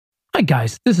Hi,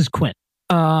 guys. This is Quinn.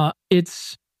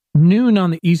 It's noon on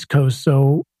the East Coast,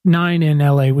 so 9 in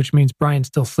LA, which means Brian's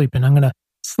still sleeping. I'm going to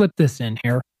slip this in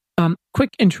here. Quick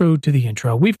intro to the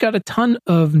intro. We've got a ton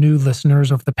of new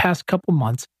listeners over the past couple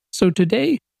months, so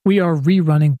today we are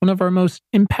rerunning one of our most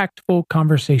impactful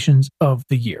conversations of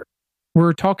the year.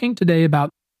 We're talking today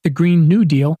about the Green New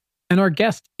Deal, and our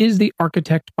guest is the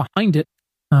architect behind it,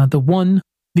 the one,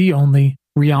 the only,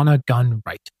 Rihanna Gunn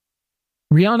Wright.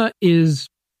 Rihanna is,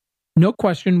 no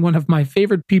question, one of my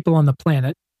favorite people on the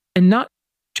planet, and not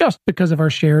just because of our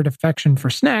shared affection for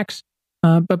snacks,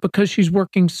 but because she's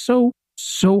working so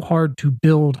hard to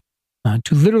build,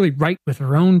 to literally write with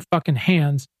her own fucking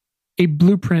hands, a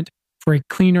blueprint for a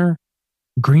cleaner,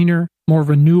 greener, more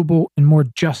renewable, and more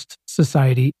just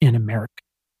society in America.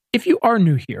 If you are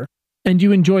new here and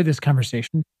you enjoy this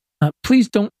conversation, please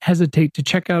don't hesitate to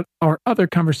check out our other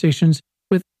conversations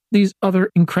with these other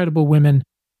incredible women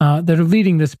that are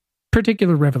leading this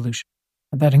particular revolution.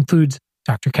 That includes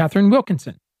Dr. Catherine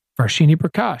Wilkinson, Varshini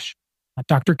Prakash,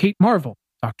 Dr. Kate Marvel,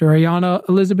 Dr. Ayana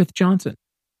Elizabeth Johnson,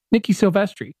 Nikki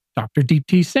Silvestri, Dr.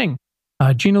 Deepti Singh,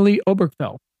 Gina Lee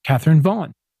Obergfell, Catherine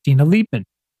Vaughn, Dina Liebman,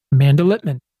 Amanda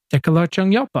Littman, Tekala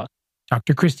Changyalpa,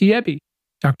 Dr. Christy Ebby,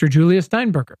 Dr. Julia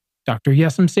Steinberger, Dr.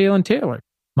 Yesem Salen Taylor,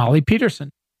 Molly Peterson,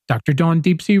 Dr. Dawn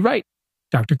Deep-Sea Wright,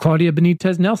 Dr. Claudia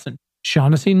Benitez Nelson,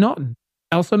 Shaughnessy Naughton,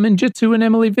 Elsa Menjitsu and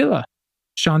Emily Villa,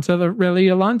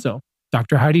 Chancelli Alonso,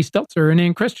 Dr. Heidi Stelzer and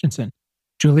Ann Christensen,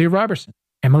 Julia Robertson,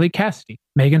 Emily Cassidy,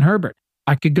 Megan Herbert.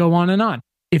 I could go on and on.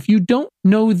 If you don't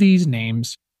know these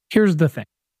names, here's the thing.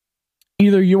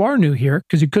 Either you are new here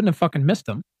because you couldn't have fucking missed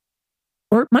them,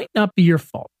 or it might not be your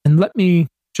fault. And let me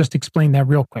just explain that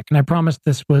real quick. And I promise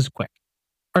this was quick.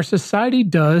 Our society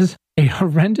does a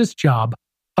horrendous job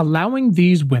allowing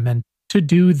these women to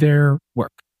do their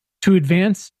work, to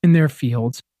advance in their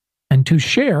fields, and to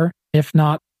share, if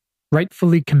not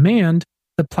rightfully command,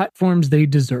 the platforms they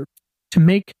deserve, to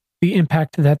make the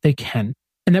impact that they can,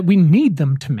 and that we need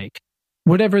them to make,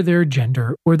 whatever their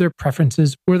gender or their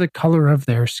preferences or the color of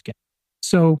their skin.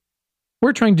 So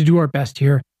we're trying to do our best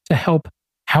here to help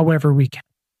however we can.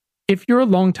 If you're a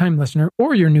longtime listener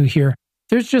or you're new here,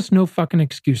 there's just no fucking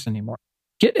excuse anymore.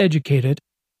 Get educated,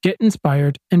 get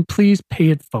inspired, and please pay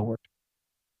it forward.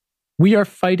 We are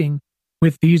fighting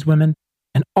with these women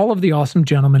and all of the awesome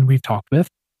gentlemen we've talked with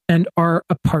and are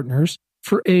partners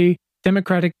for a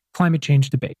democratic climate change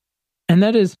debate. And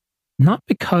that is not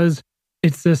because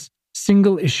it's this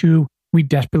single issue we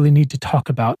desperately need to talk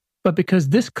about, but because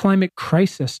this climate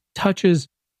crisis touches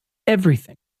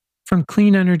everything from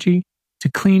clean energy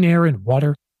to clean air and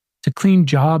water, to clean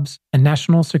jobs and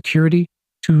national security,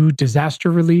 to disaster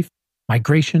relief,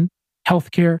 migration,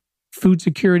 healthcare, food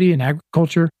security and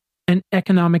agriculture, and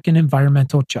economic and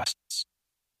environmental justice.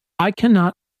 I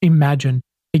cannot imagine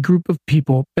a group of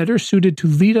people better suited to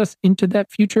lead us into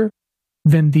that future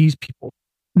than these people,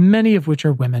 many of which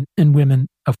are women and women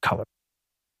of color.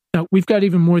 Now, we've got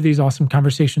even more of these awesome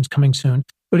conversations coming soon,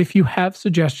 but if you have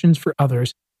suggestions for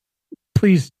others,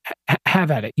 please have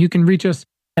at it. You can reach us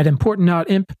at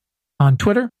important.imp on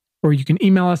Twitter, or you can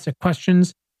email us at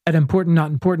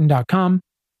questions@importantnotimportant.com.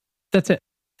 That's it.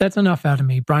 That's enough out of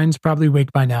me. Brian's probably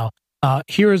awake by now.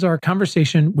 Here is our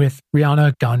conversation with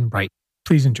Rihanna Gunn Wright.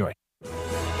 Please enjoy.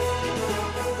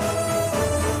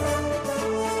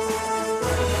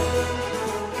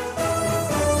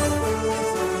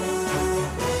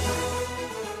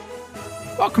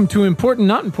 Welcome to Important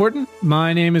Not Important.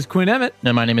 My name is Quinn Emmett.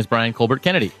 And my name is Brian Colbert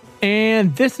Kennedy.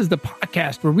 And this is the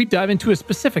podcast where we dive into a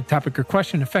specific topic or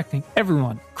question affecting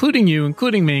everyone, including you,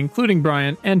 including me, including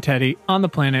Brian and Teddy on the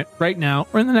planet right now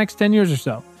or in the next 10 years or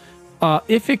so.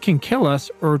 If it can kill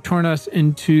us or turn us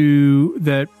into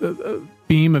that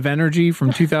beam of energy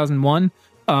from 2001,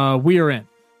 we are in.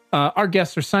 Our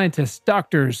guests are scientists,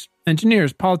 doctors,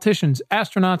 engineers, politicians,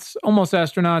 astronauts, almost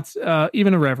astronauts,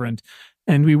 even a reverend.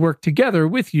 And we work together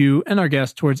with you and our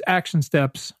guests towards action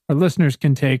steps our listeners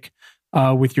can take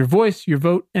with your voice, your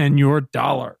vote, and your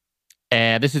dollar.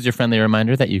 And this is your friendly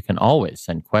reminder that you can always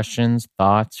send questions,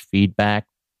 thoughts, feedback,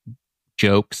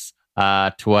 jokes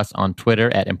to us on Twitter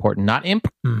at importantnotimp,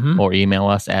 or email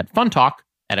us at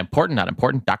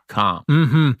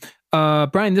funtalk@importantnotimportant.com.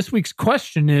 Brian, this week's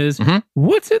question is,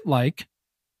 what's it like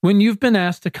when you've been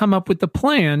asked to come up with the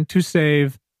plan to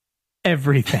save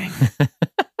everything?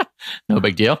 No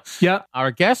big deal. Yeah.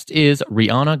 Our guest is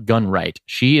Rihanna Gunn Wright.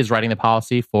 She is writing the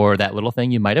policy for that little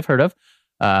thing you might have heard of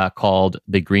called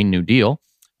the Green New Deal.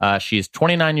 She is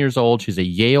 29 years old. She's a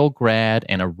Yale grad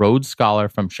and a Rhodes Scholar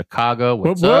from Chicago.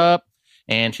 What's up?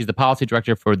 and she's the policy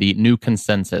director for the New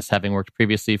Consensus, having worked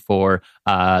previously for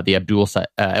the Abdul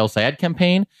El Sayed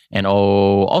campaign, and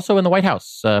also in the White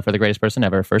House for the greatest person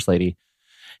ever, First Lady,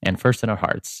 and first in our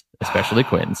hearts, especially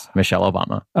Quinn's, Michelle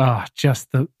Obama. Oh,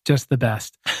 just the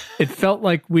best. It felt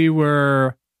like we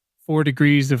were 4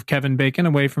 degrees of Kevin Bacon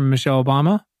away from Michelle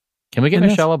Obama. Can we get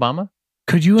Michelle Obama?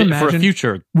 Could you imagine? For a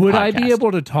future Would podcast. I be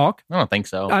able to talk? I don't think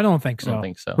so. I don't think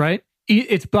so. Right?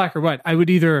 It's black or white. I would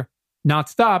either not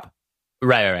stop.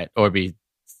 Right.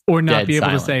 Or not be able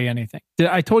to say anything.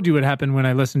 I told you what happened when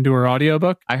I listened to her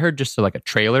audiobook. I heard just like a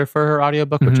trailer for her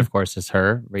audiobook, which of course is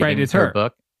her reading right, it's her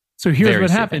book. So here's what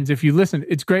happens if you listen.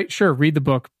 It's great. Sure, read the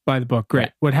book, buy the book. Great.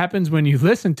 Right. What happens when you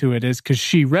listen to it is, because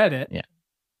she read it,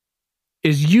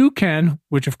 is you can,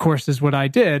 which of course is what I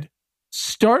did,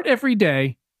 start every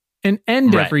day and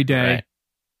end every day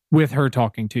with her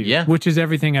talking to you, which is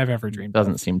everything I've ever dreamed.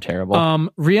 Doesn't seem terrible.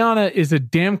 Rihanna is a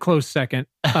damn close second.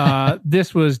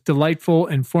 This was delightful,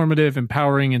 informative,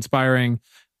 empowering, inspiring.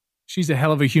 She's a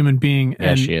hell of a human being.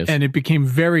 Yeah, she is. And it became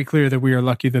very clear that we are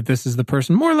lucky that this is the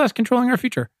person more or less controlling our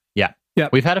future. Yeah.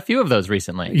 Yep. We've had a few of those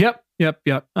recently. Yep.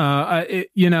 I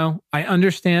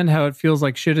understand how it feels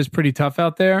like shit is pretty tough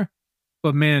out there,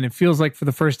 but man, it feels like for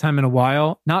the first time in a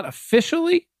while, not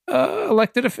officially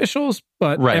elected officials,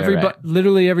 but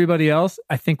literally everybody else,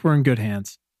 I think we're in good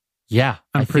hands. Yeah.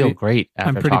 I feel great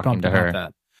after talking to her.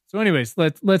 About that. So anyways,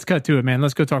 let's cut to it, man.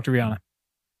 Let's go talk to Rihanna.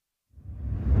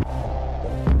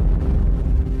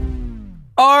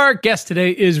 Our guest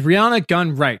today is Rihanna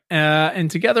Gunn Wright, and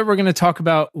together we're going to talk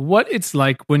about what it's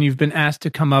like when you've been asked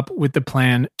to come up with the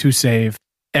plan to save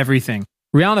everything.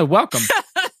 Rihanna, welcome.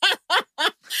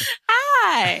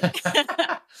 Hi.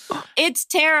 It's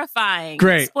terrifying.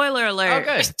 Great. Spoiler alert.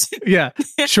 Oh, good. Yeah.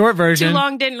 Short version. Too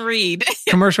long, didn't read.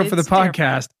 Commercial for the podcast.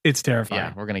 Terrifying. It's terrifying.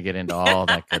 Yeah, we're going to get into all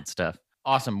that good stuff.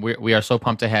 Awesome. We are so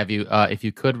pumped to have you. If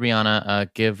you could,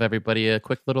 Rihanna, give everybody a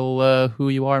quick little who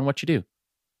you are and what you do.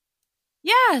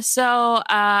 Yeah, so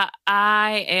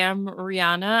I am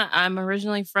Rihanna. I'm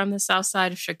originally from the South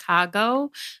Side of Chicago.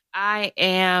 I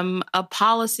am a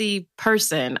policy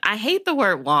person. I hate the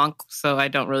word wonk, so I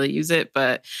don't really use it,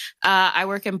 but I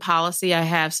work in policy. I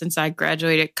have since I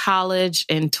graduated college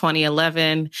in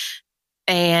 2011,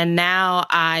 and now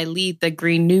I lead the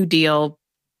Green New Deal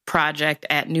project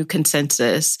at New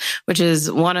Consensus, which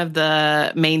is one of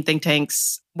the main think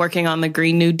tanks working on the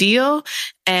Green New Deal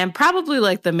and probably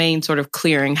like the main sort of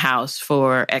clearinghouse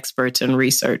for experts in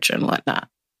research and whatnot.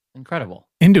 Incredible.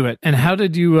 Into it. And how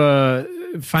did you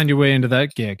find your way into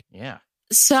that gig? Yeah.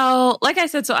 So, like I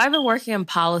said, I've been working in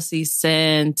policy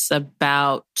since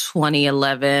about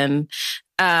 2011.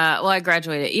 I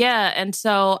graduated. Yeah. And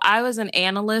so I was an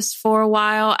analyst for a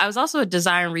while. I was also a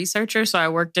design researcher. So I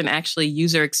worked in actually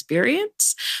user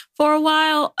experience for a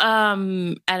while at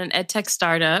an edtech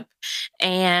startup.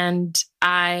 And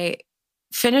I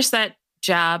finished that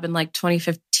job in like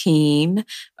 2015,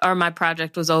 or my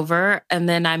project was over. And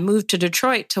then I moved to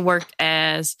Detroit to work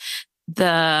as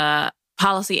the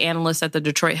policy analyst at the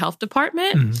Detroit Health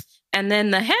Department. Mm-hmm. And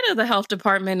then the head of the health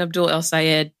department, Abdul El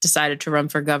Sayed, decided to run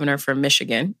for governor from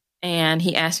Michigan. And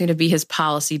he asked me to be his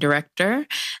policy director.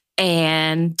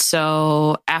 And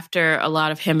so after a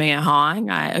lot of hemming and hawing,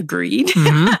 I agreed.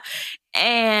 Mm-hmm.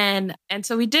 and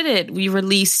so we did it. We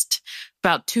released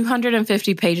about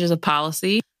 250 pages of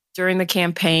policy during the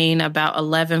campaign, about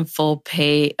 11 full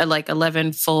policy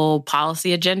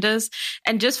agendas.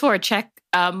 And just for a check,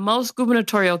 most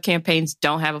gubernatorial campaigns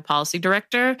don't have a policy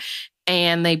director.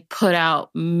 And they put out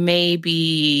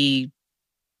maybe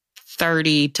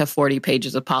 30 to 40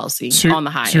 pages of policy on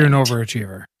the high end. So you're an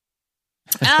overachiever.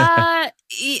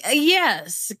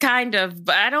 Yes, kind of.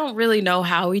 But I don't really know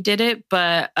how we did it.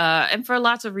 But and for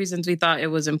lots of reasons, we thought it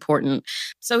was important.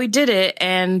 So we did it.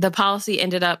 And the policy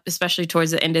ended up, especially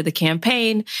towards the end of the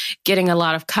campaign, getting a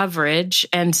lot of coverage.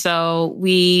 And so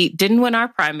we didn't win our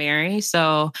primary.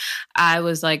 So I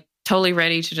was like, totally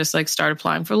ready to just like start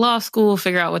applying for law school,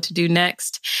 figure out what to do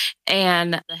next.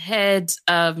 And the heads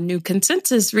of New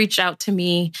Consensus reached out to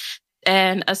me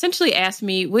and essentially asked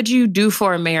me, would you do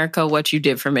for America what you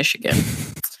did for Michigan?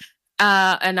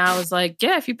 And I was like,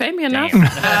 yeah, if you pay me enough.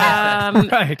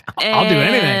 Right. I'll do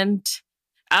anything. And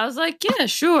I was like, yeah,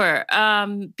 sure.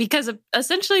 Because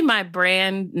essentially my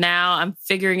brand now I'm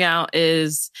figuring out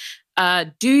is,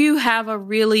 do you have a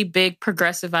really big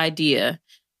progressive idea?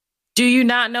 Do you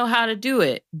not know how to do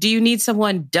it? Do you need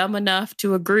someone dumb enough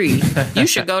to agree? You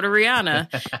should go to Rihanna.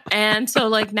 And so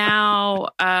like now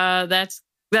that's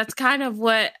kind of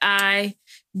what I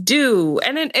do.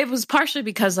 And it was partially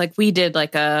because like we did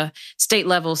like a state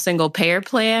level single payer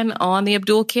plan on the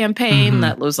Abdul campaign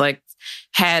that was like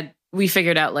had we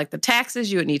figured out like the taxes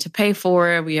you would need to pay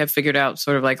for it. We have figured out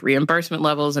sort of like reimbursement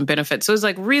levels and benefits. So it was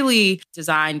like really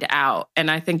designed out. And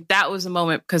I think that was a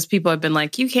moment because people have been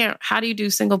like, how do you do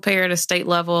single payer at a state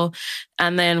level?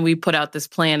 And then we put out this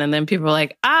plan and then people were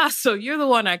like, so you're the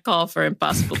one I call for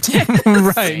impossible tax.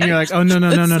 Right. And you're like, oh, no,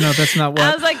 that's not what.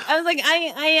 I was like,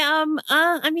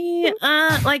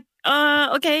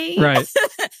 okay. Right.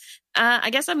 I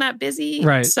guess I'm not busy.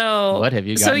 Right. So what have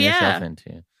you gotten yourself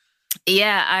into?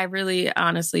 Yeah, I really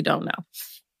honestly don't know.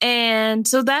 And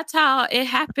so that's how it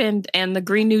happened. And the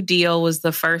Green New Deal was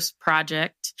the first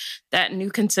project that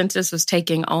New Consensus was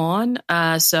taking on.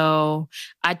 So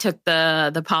I took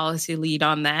the policy lead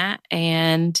on that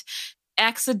and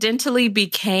accidentally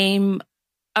became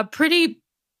a pretty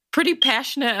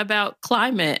passionate about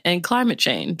climate and climate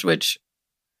change, which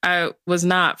I was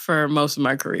not for most of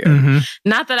my career. Mm-hmm.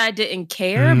 Not that I didn't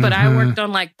care, but I worked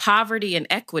on like poverty and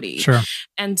equity. Sure.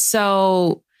 And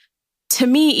so to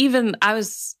me, even I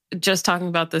was just talking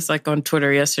about this like on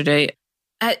Twitter yesterday.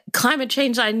 Climate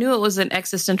change, I knew it was an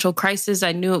existential crisis.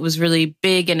 I knew it was really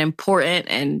big and important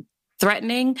and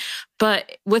threatening.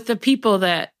 But with the people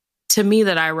that, to me,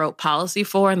 that I wrote policy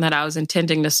for and that I was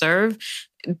intending to serve,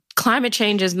 climate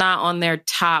change is not on their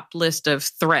top list of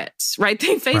threats, right?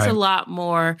 They face a lot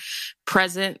more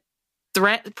present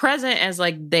as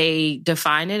like they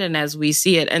define it and as we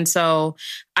see it. And so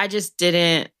I just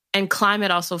didn't, and climate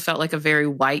also felt like a very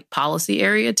white policy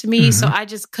area to me. Mm-hmm. So I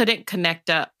just couldn't connect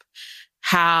up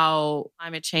how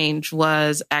climate change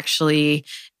was actually,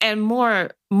 and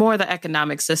more the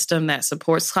economic system that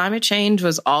supports climate change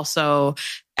was also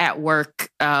at work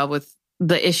with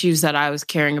the issues that I was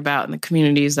caring about in the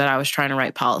communities that I was trying to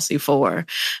write policy for.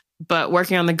 But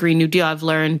working on the Green New Deal, I've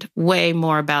learned way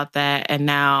more about that. And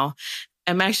now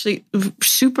I'm actually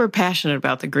super passionate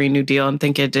about the Green New Deal and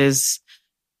think it is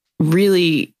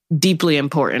really deeply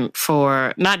important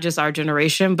for not just our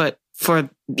generation, but for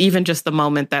even just the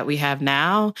moment that we have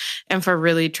now. And for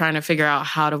really trying to figure out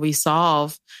how do we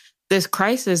solve this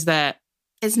crisis that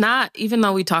it's not, even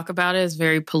though we talk about it as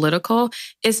very political,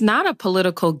 it's not a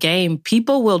political game.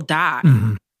 People will die.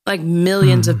 Mm-hmm. Like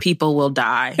millions of people will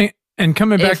die. And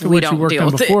coming back to what you worked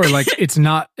on before, like it's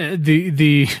not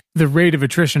the rate of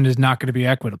attrition is not going to be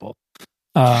equitable.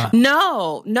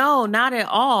 No, not at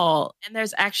all. And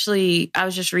there's actually, I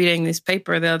was just reading this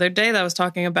paper the other day that was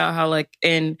talking about how like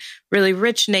in really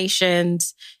rich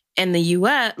nations in the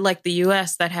US, like the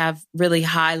US that have really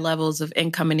high levels of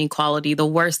income inequality, the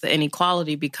worse the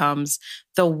inequality becomes,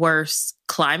 the worse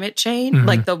climate change, mm-hmm.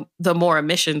 like the more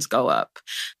emissions go up.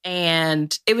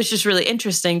 And it was just really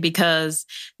interesting because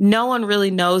no one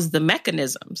really knows the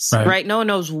mechanisms, right? No one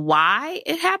knows why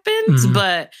it happens, mm-hmm.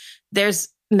 but there's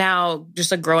now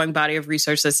just a growing body of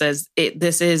research that says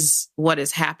this is what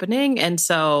is happening. And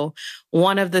so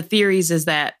one of the theories is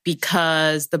that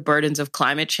because the burdens of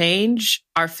climate change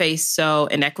are faced so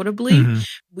inequitably, mm-hmm.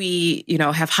 we,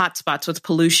 have hotspots with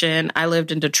pollution. I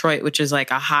lived in Detroit, which is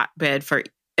like a hotbed for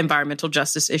environmental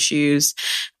justice issues.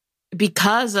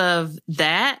 Because of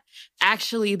that,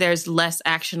 actually, there's less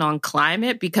action on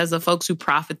climate because the folks who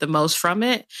profit the most from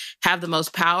it have the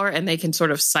most power and they can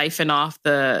sort of siphon off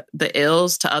the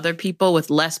ills to other people with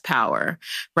less power,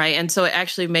 right? And so it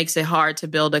actually makes it hard to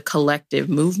build a collective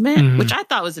movement, mm-hmm. which I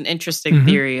thought was an interesting mm-hmm.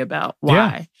 theory about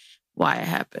why it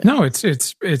happened. No, it's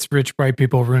rich, bright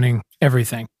people ruining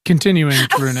everything, continuing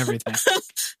to ruin everything.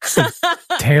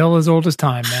 Tale as old as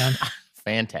time, man.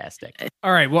 Fantastic.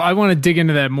 All right. Well, I want to dig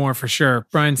into that more for sure.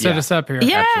 Brian, set us up here.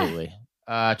 Yeah. Absolutely.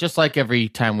 Just like every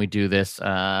time we do this,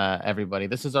 everybody,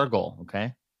 this is our goal,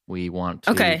 okay? We want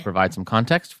to provide some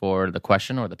context for the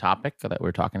question or the topic that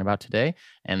we're talking about today,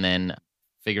 and then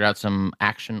figure out some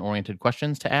action-oriented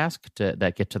questions to ask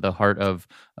that get to the heart of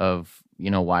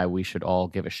why we should all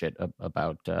give a shit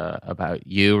about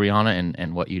you, Rihanna,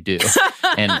 and what you do,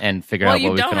 and figure out what we can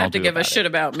all do. Well, you don't have to give a shit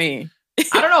about me.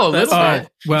 I don't know, a little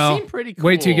bit. Well, you seem pretty cool.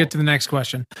 Wait till you get to the next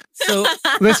question. So,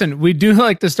 listen, we do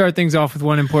like to start things off with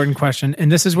one important question,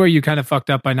 and this is where you kind of fucked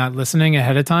up by not listening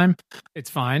ahead of time. It's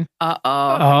fine. Oh,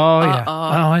 yeah.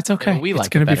 Oh, it's okay. We like it's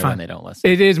going it to be better fun. when they don't listen.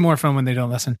 It is more fun when they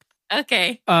don't listen.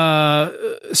 Okay.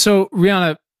 So,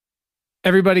 Rihanna,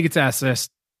 everybody gets asked this.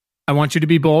 I want you to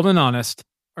be bold and honest.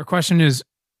 Our question is,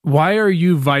 why are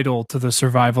you vital to the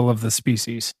survival of the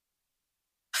species?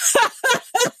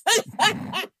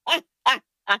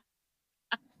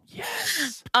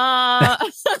 Yes. That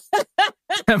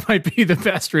might be the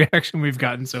best reaction we've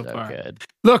gotten so far. Good.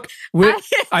 Look,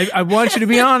 I want you to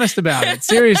be honest about it.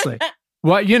 Seriously.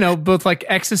 What, both like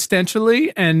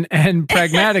existentially and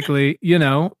pragmatically,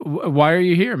 why are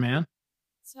you here, man?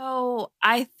 So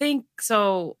I think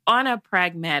on a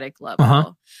pragmatic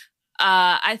level,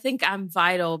 I think I'm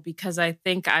vital because I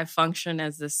think I function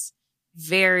as this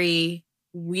very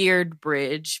weird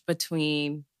bridge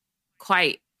between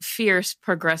quite fierce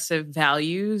progressive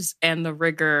values and the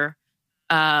rigor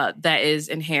that is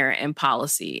inherent in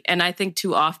policy. And I think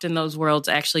too often those worlds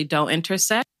actually don't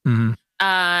intersect. Mm-hmm.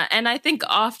 And I think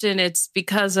often it's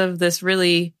because of this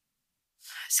really,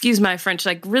 excuse my French,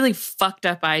 like really fucked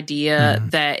up idea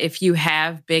that if you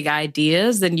have big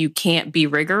ideas, then you can't be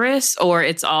rigorous, or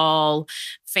it's all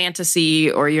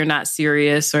fantasy, or you're not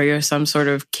serious, or you're some sort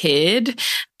of kid.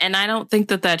 And I don't think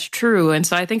that that's true. And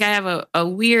so I think I have a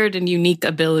weird and unique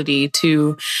ability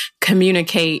to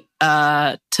communicate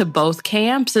to both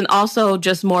camps, and also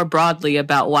just more broadly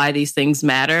about why these things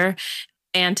matter,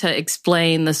 and to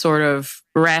explain the sort of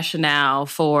rationale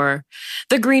for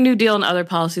the Green New Deal and other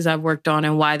policies I've worked on,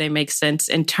 and why they make sense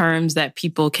in terms that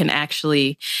people can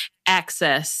actually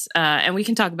access. And we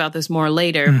can talk about this more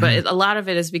later, but a lot of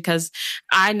it is because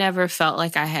I never felt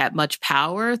like I had much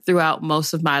power throughout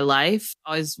most of my life. I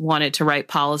always wanted to write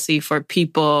policy for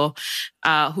people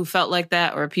who felt like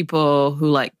that, or people who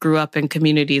like grew up in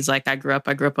communities like I grew up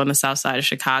on the south side of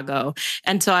Chicago.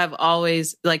 And so I've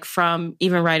always, like, from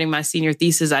even writing my senior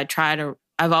thesis,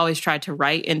 I've always tried to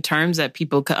write in terms that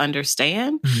people could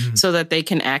understand so that they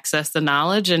can access the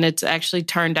knowledge. And it's actually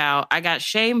turned out, I got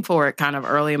shamed for it kind of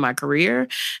early in my career,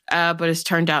 but it's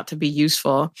turned out to be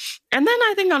useful. And then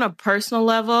I think on a personal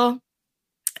level,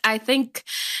 I think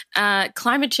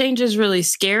climate change is really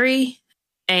scary.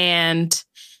 And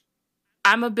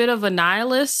I'm a bit of a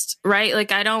nihilist, right?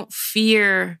 Like, I don't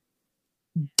fear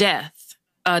death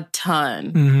a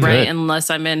ton, right?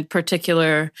 Unless I'm in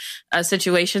particular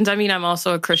situations. I mean, I'm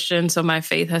also a Christian, so my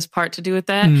faith has part to do with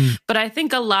that. But I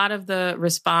think a lot of the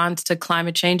response to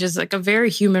climate change is like a very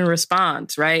human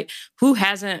response, right? Who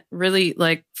hasn't really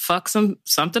like fucked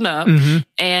something up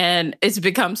and it's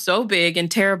become so big and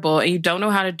terrible, and you don't know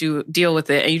how to deal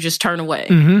with it, and you just turn away.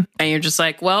 And you're just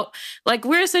like, well, like,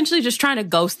 we're essentially just trying to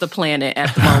ghost the planet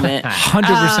at the moment.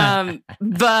 100%.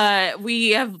 But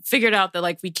we have figured out that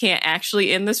like we can't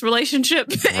actually end this relationship,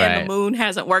 and the moon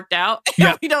hasn't worked out.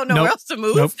 We don't know where else to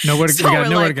move. Nowhere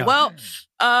to go.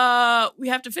 Well, we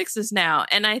have to fix this now.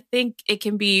 And I think it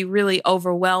can be really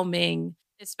overwhelming,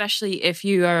 especially if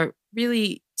you are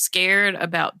really scared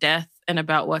about death and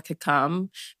about what could come,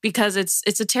 because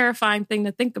it's a terrifying thing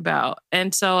to think about.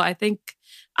 And so I think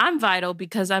I'm vital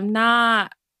because I'm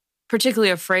not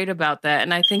particularly afraid about that.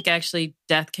 And I think actually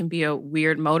death can be a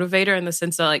weird motivator, in the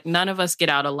sense that like none of us get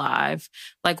out alive.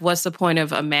 Like, what's the point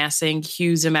of amassing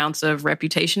huge amounts of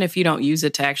reputation if you don't use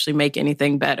it to actually make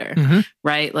anything better?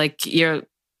 Right? Like,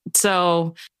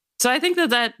 so I think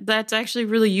that's actually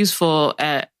really useful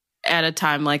at a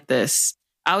time like this.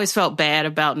 I always felt bad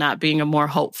about not being a more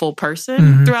hopeful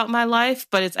person throughout my life,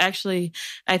 but it's actually,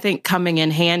 I think, coming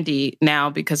in handy now,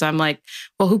 because I'm like,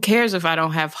 well, who cares if I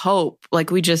don't have hope?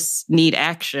 Like, we just need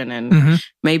action, and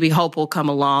maybe hope will come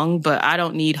along, but I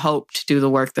don't need hope to do the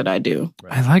work that I do.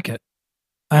 I like it.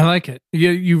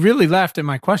 You really laughed at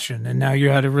my question, and now you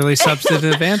had a really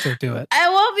substantive answer to it.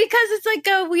 Well, because it's like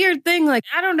a weird thing. Like,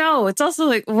 I don't know. It's also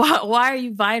like, why are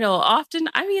you vital? Often,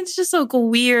 I mean, it's just like a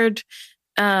weird...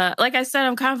 like I said,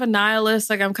 I'm kind of a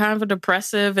nihilist, like I'm kind of a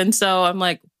depressive. And so I'm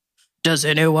like, does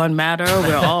anyone matter?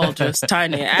 We're all just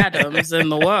tiny atoms in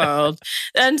the world.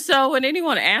 And so when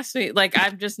anyone asks me, like,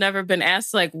 I've just never been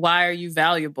asked, like, why are you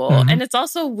valuable? And it's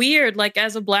also weird, like,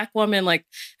 as a Black woman, like,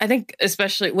 I think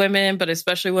especially women, but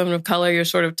especially women of color, you're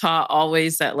sort of taught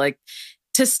always that, like,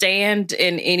 to stand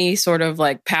in any sort of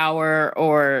like power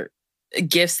or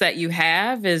gifts that you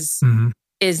have is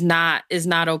not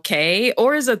okay,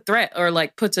 or is a threat, or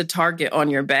like puts a target on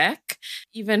your back,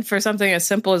 even for something as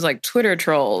simple as like Twitter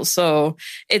trolls. So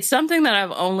it's something that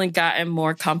I've only gotten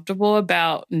more comfortable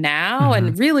about now,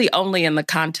 and really only in the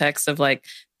context of like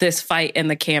this fight in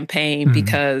the campaign,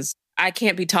 because I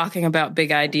can't be talking about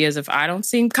big ideas if I don't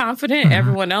seem confident.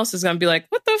 Everyone else is going to be like,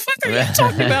 what the fuck are you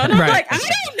talking about? And I'm like, I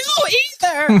don't know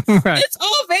either. It's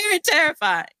all very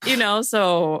terrifying,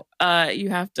 so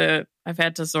I've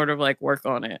had to sort of like work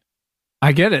on it.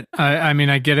 I get it. I mean,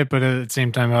 I get it, but at the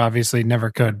same time, I obviously never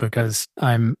could, because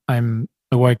I'm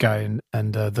the white guy,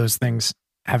 and those things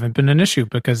haven't been an issue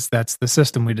because that's the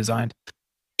system we designed.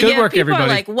 Good work, people everybody. Are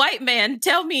like, white man,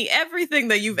 tell me everything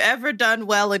that you've ever done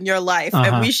well in your life,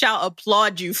 and we shall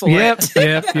applaud you for it.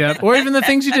 Yep. Or even the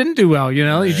things you didn't do well, you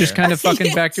just kind of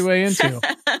fucking backed your way into.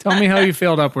 Tell me how you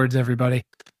failed upwards, everybody.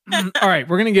 All right,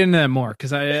 we're going to get into that more,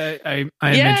 because I am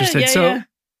interested.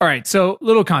 All right, so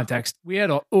little context. We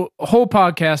had a whole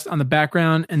podcast on the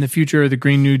background and the future of the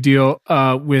Green New Deal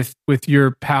with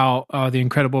your pal, the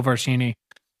incredible Varshini.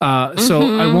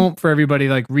 So I won't for everybody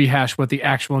like rehash what the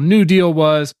actual New Deal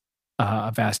was.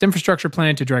 A vast infrastructure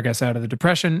plan to drag us out of the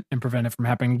Depression and prevent it from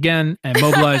happening again, and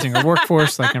mobilizing our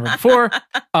workforce like never before,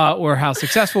 or how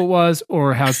successful it was,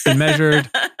 or how it's been measured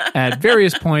at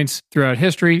various points throughout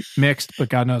history, mixed, but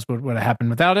God knows what would have happened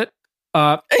without it.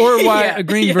 Or why a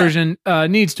green version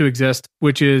needs to exist,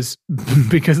 which is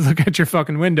because look at your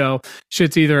fucking window.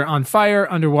 Shit's either on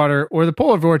fire, underwater, or the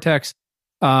polar vortex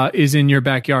is in your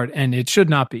backyard, and it should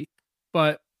not be.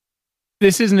 But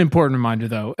this is an important reminder,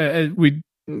 though. We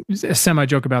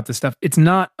semi-joke about this stuff. It's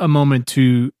not a moment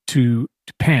to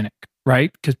panic,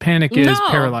 right? Because panic is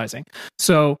paralyzing.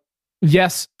 So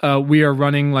yes, we are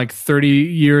running like 30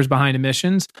 years behind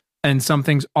emissions, and some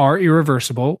things are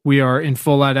irreversible. We are in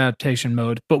full adaptation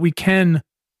mode, but we can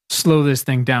slow this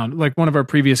thing down. Like one of our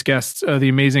previous guests, the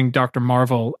amazing Dr.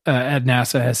 Marvel at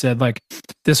NASA has said, like,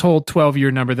 this whole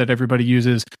 12-year number that everybody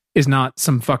uses is not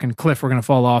some fucking cliff we're going to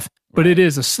fall off, but it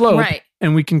is a slope,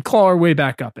 and we can claw our way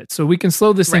back up it. So we can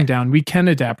slow this thing down. We can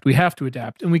adapt. We have to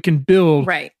adapt, and we can build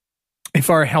a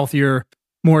far healthier,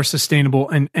 more sustainable,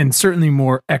 and certainly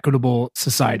more equitable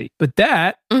society. But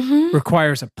that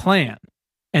requires a plan,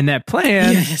 and that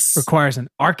plan requires an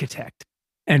architect.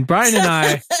 And Brian and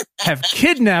I have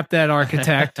kidnapped that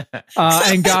architect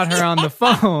and got her on the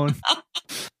phone.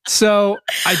 So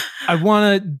I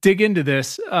want to dig into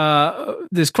this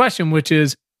question, which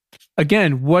is,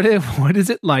 again, what is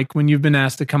it like when you've been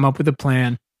asked to come up with a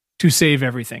plan to save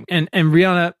everything? And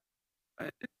Rihanna,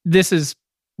 this is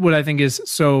what I think is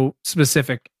so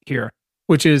specific here,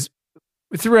 which is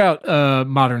throughout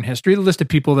modern history, the list of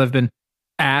people that have been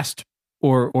asked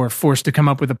or forced to come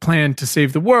up with a plan to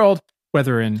save the world,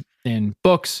 whether in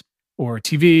books or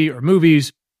TV or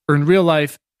movies or in real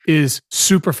life, is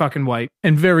super fucking white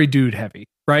and very dude heavy,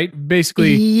 right?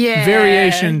 Basically,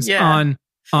 variations on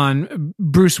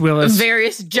Bruce Willis,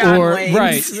 various John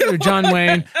Waynes, or John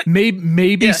Wayne,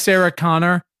 maybe Sarah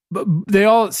Connor. But they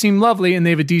all seem lovely and they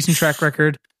have a decent track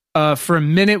record. For a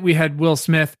minute, we had Will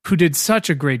Smith, who did such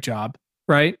a great job,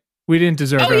 right? We didn't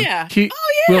deserve him.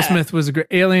 Will Smith was a great.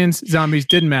 Aliens, zombies,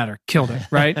 didn't matter. Killed it,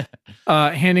 right?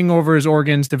 Handing over his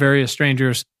organs to various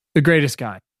strangers, the greatest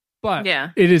guy. But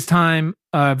it is time,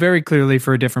 very clearly,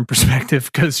 for a different perspective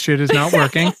because shit is not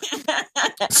working.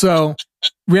 So,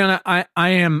 Rihanna, I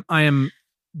am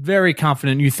very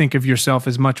confident you think of yourself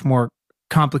as much more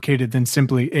complicated than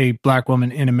simply a black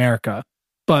woman in America.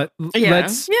 But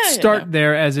let's start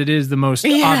there, as it is the most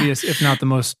obvious, if not the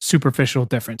most superficial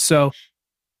difference. So,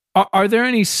 are there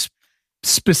any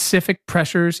specific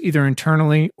pressures, either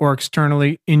internally or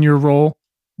externally, in your role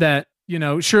that, you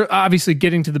know, sure, obviously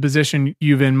getting to the position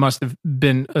you've in must have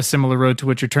been a similar road to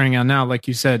what you're turning on now. Like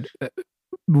you said,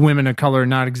 women of color are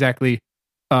not exactly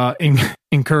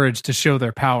encouraged to show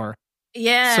their power.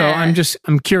 Yeah. So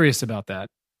I'm curious about that.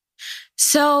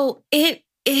 So it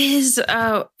is,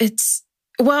 I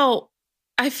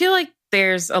feel like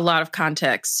there's a lot of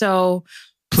context. So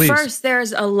first, there are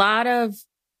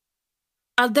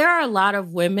a lot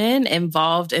of women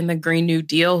involved in the Green New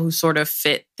Deal who sort of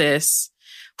fit this,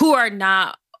 who are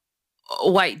not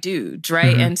white dudes,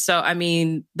 right? And so, I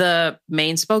mean, the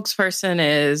main spokesperson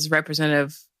is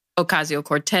Representative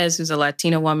Ocasio-Cortez, who's a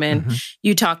Latina woman.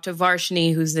 You talk to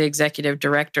Varshini, who's the executive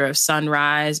director of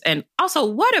Sunrise. And also,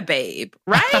 what a babe,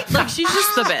 right? Like, she's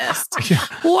just the best.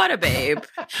 What a babe.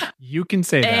 You can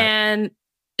say that. And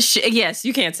yes,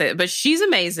 you can't say it, but she's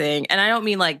amazing. And I don't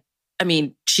mean like,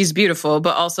 she's beautiful,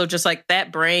 but also just like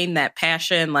that brain, that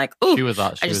passion, like, ooh,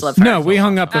 I just love her. No, we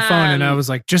hung up the phone and I was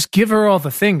like, just give her all the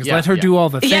things. Let her do all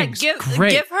the things. Give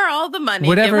her all the money.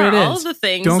 Whatever give her it all is. the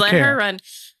things. Don't let care. her run.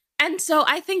 And so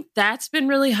I think that's been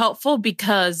really helpful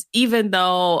because even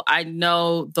though I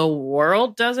know the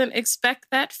world doesn't expect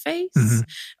that face,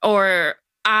 or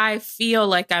I feel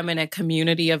like I'm in a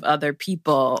community of other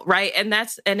people, right? And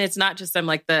it's not just I'm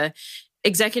like the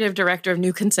executive director of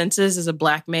New Consensus is a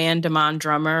black man, Damon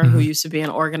Drummer, who used to be an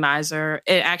organizer.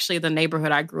 Actually, the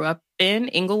neighborhood I grew up in,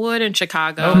 Inglewood in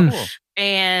Chicago. Oh, cool.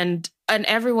 And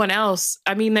everyone else,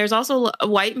 there's also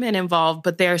white men involved,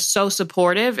 but they're so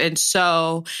supportive and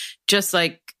so just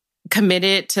like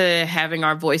committed to having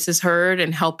our voices heard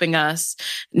and helping us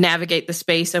navigate the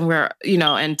space. And we're,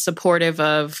 and supportive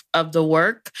of the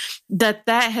work that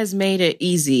has made it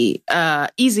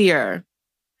easier.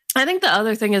 I think the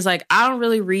other thing is like, I don't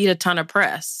really read a ton of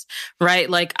press, right?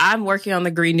 Like I'm working on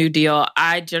the Green New Deal.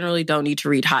 I generally don't need to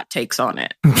read hot takes on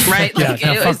it, right? Yeah,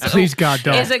 Like, no, please God,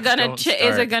 don't. Is it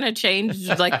gonna change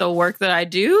like the work that I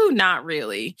do? Not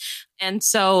really. And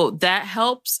so that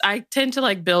helps. I tend to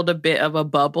like build a bit of a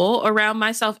bubble around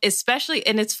myself, especially,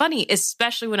 and it's funny,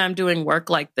 especially when I'm doing work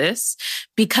like this,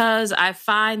 because I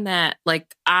find that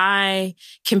like I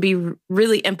can be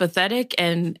really empathetic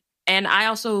and I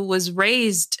also was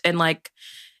raised and like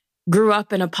grew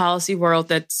up in a policy world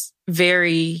that's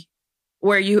very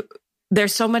where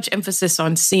there's so much emphasis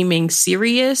on seeming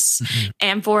serious. Mm-hmm.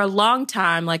 And for a long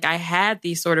time, like I had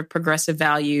these sort of progressive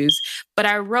values, but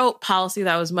I wrote policy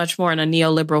that was much more in a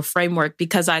neoliberal framework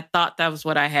because I thought that was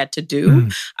what I had to do. Mm-hmm.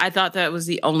 I thought that was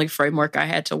the only framework I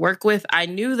had to work with. I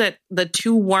knew that the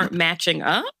two weren't matching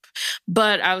up,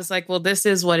 but I was like, well, this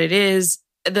is what it is.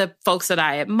 The folks that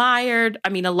I admired, I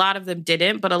mean, a lot of them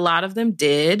didn't, but a lot of them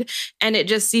did. And it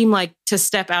just seemed like to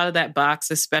step out of that box,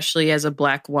 especially as a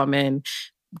Black woman,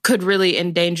 could really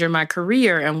endanger my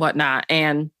career and whatnot.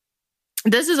 And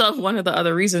this is one of the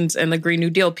other reasons in the Green New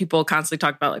Deal, people constantly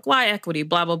talk about like, why equity,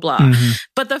 blah, blah, blah. Mm-hmm.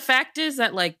 But the fact is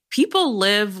that like people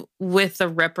live with the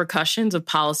repercussions of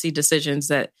policy decisions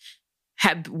that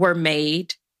were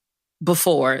made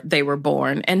before they were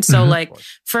born. And so like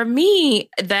for me,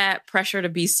 that pressure to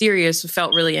be serious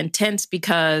felt really intense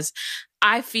because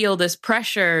I feel this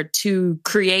pressure to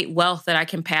create wealth that I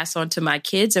can pass on to my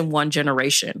kids in one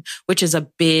generation, which is a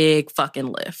big fucking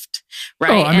lift, right?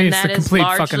 Oh, I mean, it's the complete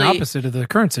fucking opposite of the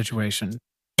current situation.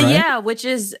 Right? Yeah, which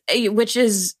is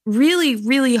really,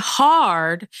 really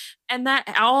hard. And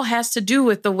that all has to do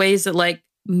with the ways that like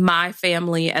my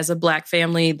family as a Black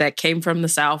family that came from the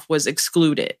South was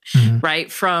excluded,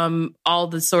 right? From all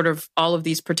of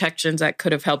these protections that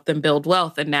could have helped them build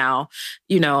wealth. And now,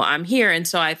 you know, I'm here. And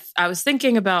so I was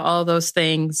thinking about all those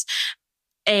things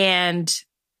and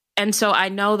so I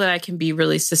know that I can be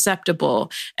really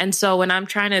susceptible. And so when I'm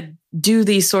trying to do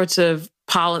these sorts of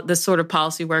this sort of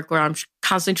policy work where I'm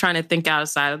constantly trying to think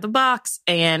outside of the box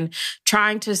and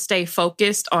trying to stay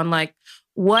focused on like,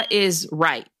 what is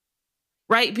right?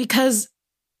 Right? Because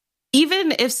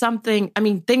even if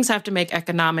things have to make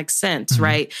economic sense,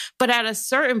 right? But at a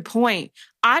certain point,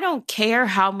 I don't care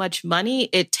how much money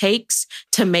it takes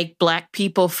to make Black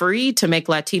people free, to make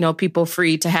Latino people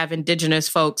free, to have Indigenous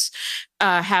folks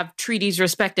have treaties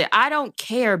respected. I don't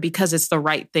care because it's the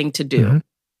right thing to do. Mm-hmm.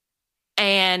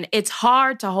 And it's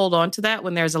hard to hold on to that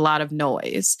when there's a lot of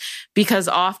noise, because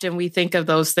often we think of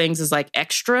those things as like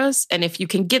extras. And if you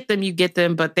can get them, you get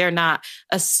them, but they're not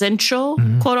essential,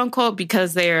 quote unquote,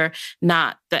 because they're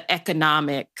not the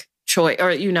economic choice, or,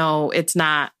 you know, it's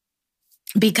not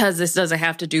because this doesn't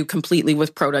have to do completely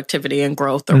with productivity and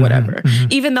growth or whatever,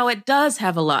 even though it does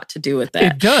have a lot to do with that.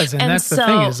 It does. And that's the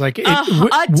thing is like,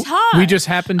 we just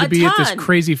happen to be at this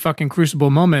crazy fucking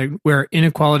crucible moment where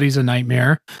inequality is a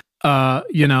nightmare.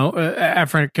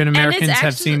 African Americans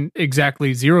have seen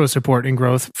exactly zero support in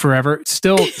growth forever.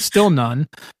 Still none.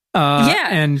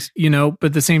 And, you know, but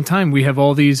at the same time, we have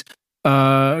all these,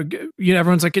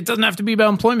 everyone's like, it doesn't have to be about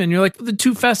employment. And you're like, the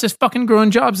two fastest fucking growing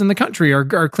jobs in the country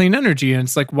are clean energy. And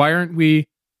it's like, why aren't we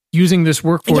using this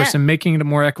workforce and making it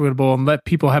more equitable and let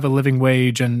people have a living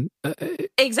wage? And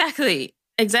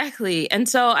Exactly. And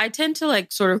so I tend to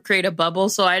like sort of create a bubble.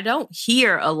 So I don't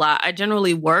hear a lot. I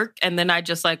generally work and then I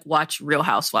just like watch Real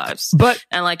Housewives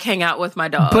and like hang out with my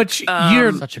dog. But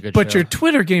such a good show. Your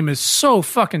Twitter game is so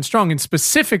fucking strong. And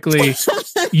specifically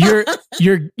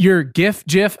your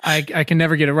GIF, I can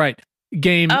never get it right.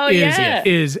 Game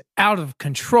is out of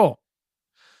control.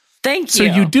 Thank you.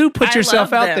 So you do put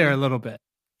yourself out there a little bit.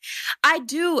 I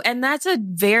do. And that's a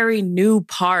very new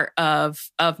part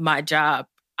of my job.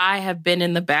 I have been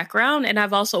in the background and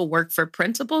I've also worked for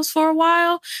principals for a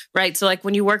while, right? So like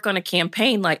when you work on a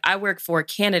campaign, like I work for a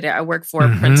candidate, I work for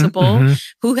a principal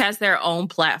who has their own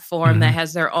platform that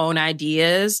has their own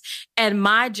ideas. And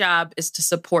my job is to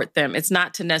support them. It's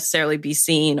not to necessarily be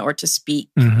seen or to speak.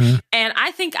 And I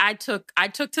think I took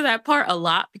to that part a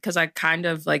lot because I kind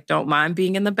of like don't mind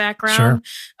being in the background,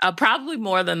 probably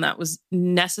more than that was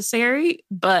necessary.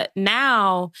 But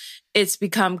now it's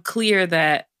become clear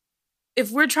that if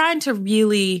we're trying to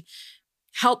really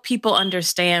help people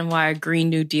understand why a Green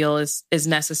New Deal is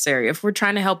necessary, if we're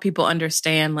trying to help people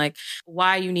understand like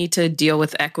why you need to deal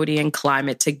with equity and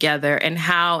climate together and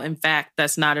how, in fact,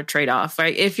 that's not a trade-off,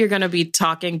 right? If you're going to be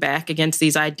talking back against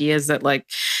these ideas that like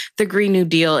the Green New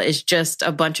Deal is just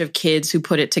a bunch of kids who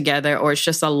put it together, or it's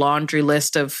just a laundry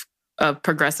list of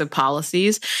progressive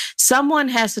policies, someone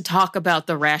has to talk about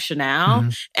the rationale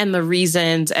and the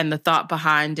reasons and the thought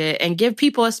behind it and give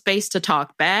people a space to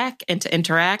talk back and to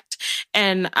interact.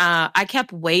 And I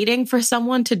kept waiting for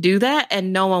someone to do that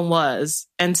and no one was.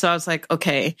 And so I was like,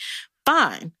 okay,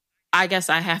 fine. I guess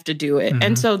I have to do it.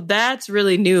 And so that's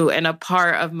really new and a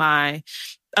part of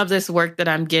this work that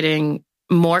I'm getting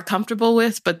more comfortable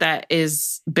with, but that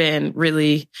has been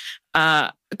really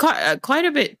quite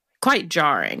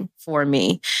jarring for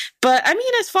me. But I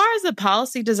mean, as far as the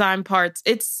policy design parts,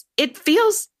 it's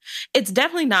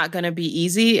definitely not going to be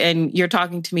easy. And you're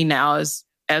talking to me now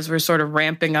as we're sort of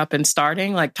ramping up and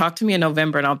starting. Like, talk to me in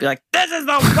November and I'll be like, this is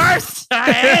the worst.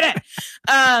 I hate it.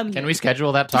 Can we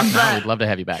schedule that talk now? We'd love to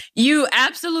have you back. You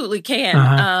absolutely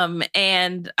can.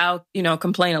 And I'll,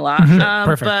 complain a lot.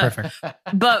 Perfect.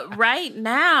 But right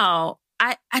now,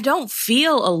 I don't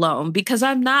feel alone because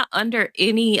I'm not under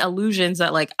any illusions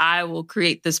that like I will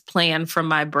create this plan from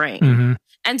my brain.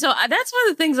 And so that's one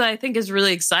of the things that I think is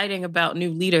really exciting about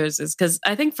new leaders is because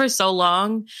I think for so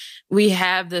long we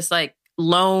have this like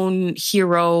lone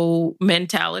hero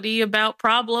mentality about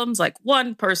problems. Like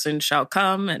one person shall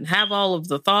come and have all of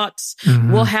the thoughts.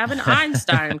 We'll have an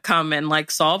Einstein come and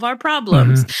like solve our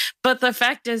problems. But the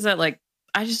fact is that like,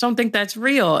 I just don't think that's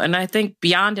real. And I think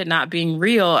beyond it not being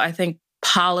real, I think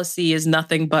policy is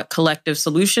nothing but collective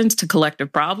solutions to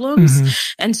collective problems.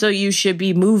 And so you should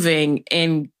be moving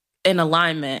in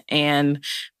alignment and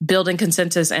building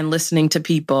consensus and listening to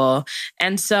people.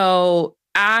 And so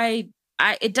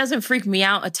it doesn't freak me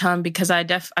out a ton because I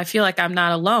feel like I'm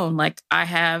not alone. Like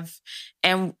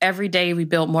and every day we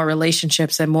build more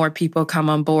relationships and more people come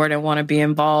on board and want to be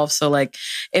involved. So like,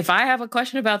 if I have a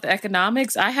question about the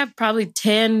economics, I have probably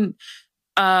 10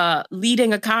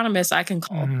 leading economists I can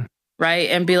call, right?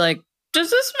 And be like, does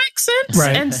this make sense?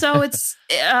 Right. And so it's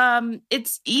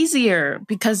easier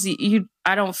because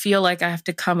I don't feel like I have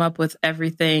to come up with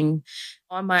everything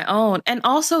on my own. And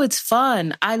also it's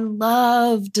fun. I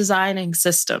love designing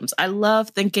systems. I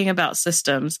love thinking about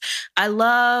systems. I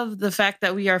love the fact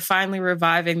that we are finally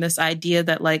reviving this idea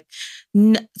that like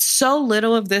so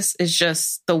little of this is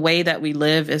just the way that we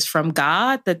live is from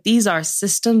God, that these are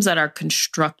systems that are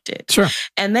constructed. Sure.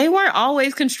 And they weren't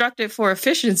always constructed for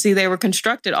efficiency. They were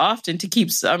constructed often to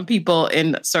keep some people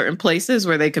in certain places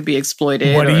where they could be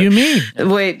exploited. What do you mean?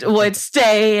 Would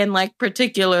stay in like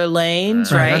particular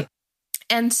lanes, right?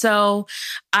 And so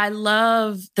I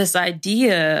love this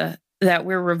idea that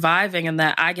we're reviving and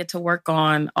that I get to work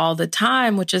on all the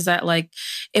time, which is that like,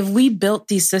 if we built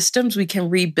these systems, we can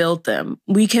rebuild them.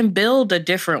 We can build a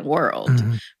different world,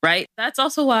 right? That's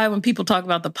also why when people talk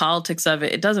about the politics of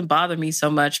it, it doesn't bother me so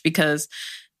much because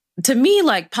to me,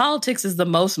 like politics is the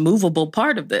most movable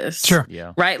part of this. Sure.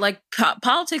 Yeah. Right? Like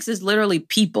politics is literally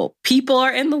people. People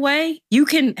are in the way. You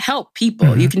can help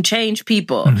people. You can change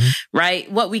people. Right?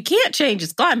 What we can't change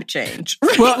is climate change.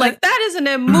 Right? Well, like that is an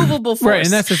immovable force. Right.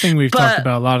 And that's the thing we've talked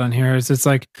about a lot on here is it's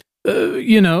like,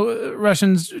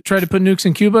 Russians try to put nukes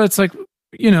in Cuba. It's like,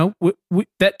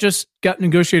 that just got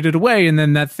negotiated away and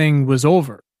then that thing was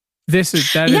over. That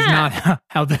is not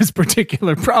how this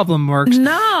particular problem works.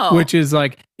 No, which is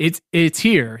like it's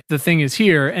here. The thing is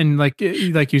here, and like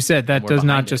you said, that does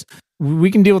not just.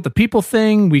 We can deal with the people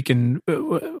thing. We can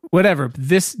whatever.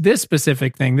 This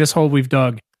specific thing, this hole we've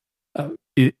dug,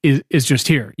 is just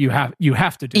here. You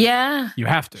have to do. Yeah, you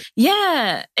have to.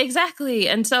 Yeah, exactly.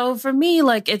 And so for me,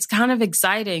 like it's kind of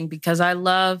exciting because I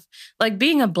love like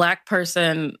being a Black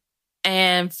person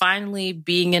and finally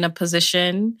being in a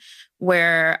position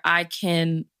where I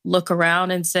can look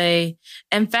around and say,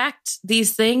 in fact,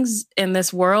 these things in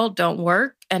this world don't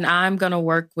work. And I'm going to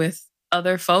work with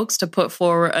other folks to put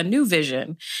forward a new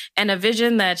vision and a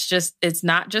vision that's it's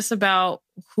not just about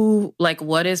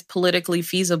what is politically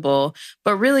feasible,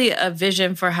 but really a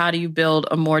vision for how do you build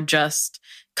a more just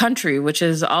country, which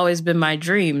has always been my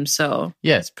dream. So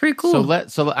yeah, it's pretty cool.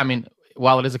 So I mean,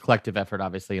 while it is a collective effort,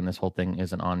 obviously, and this whole thing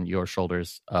isn't on your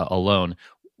shoulders alone,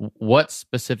 what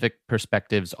specific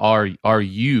perspectives are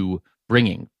you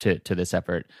bringing to this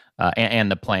effort and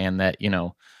the plan that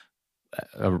a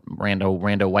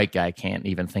rando white guy can't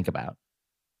even think about?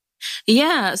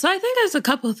 Yeah, so I think there's a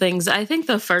couple of things. I think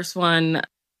the first one,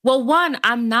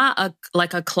 I'm not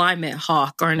a climate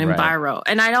hawk or an enviro,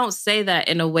 and I don't say that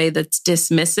in a way that's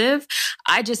dismissive.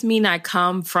 I just mean I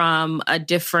come from a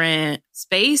different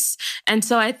space, and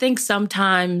so I think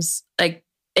sometimes, like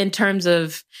in terms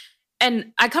of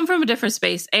and I come from a different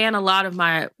space, and a lot of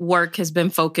my work has been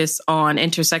focused on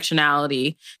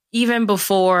intersectionality. Even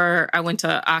before I went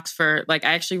to Oxford, like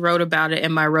I actually wrote about it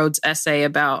in my Rhodes essay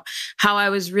about how I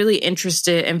was really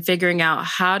interested in figuring out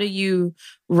how do you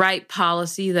write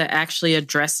policy that actually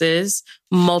addresses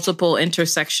multiple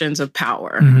intersections of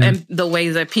power and the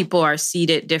ways that people are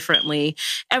seated differently.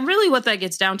 And really what that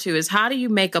gets down to is how do you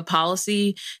make a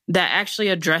policy that actually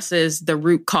addresses the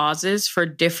root causes for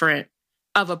different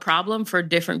of a problem for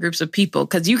different groups of people?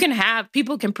 Because you can have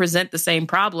people can present the same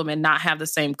problem and not have the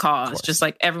same cause, just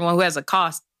like everyone who has a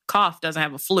cough doesn't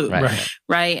have a flu,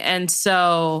 right? And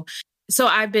so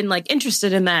I've been like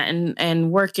interested in that and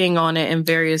working on it in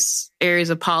various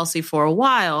areas of policy for a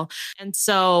while. And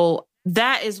so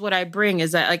that is what I bring,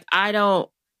 is that like I don't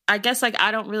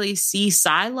really see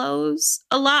silos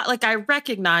a lot. Like I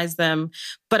recognize them,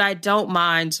 but I don't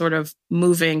mind sort of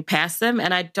moving past them.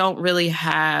 And I don't really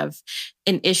have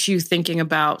an issue thinking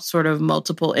about sort of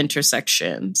multiple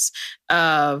intersections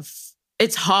of,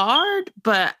 it's hard,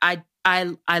 but I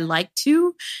like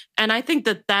to. And I think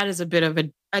that is a bit of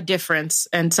a difference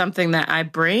and something that I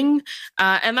bring.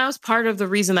 And that was part of the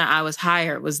reason that I was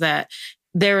hired, was that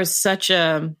there is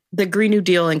the Green New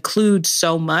Deal includes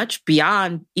so much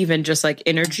beyond even just like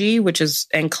energy,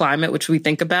 and climate, which we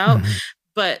think about,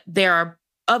 but there are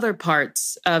other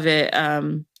parts of it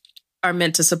are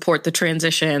meant to support the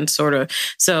transition sort of.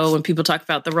 So when people talk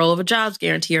about the role of a jobs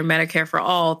guarantee or Medicare for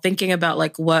all, thinking about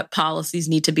like what policies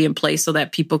need to be in place so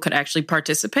that people could actually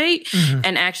participate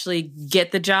and actually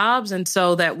get the jobs. And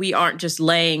so that we aren't just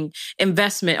laying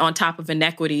investment on top of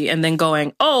inequity and then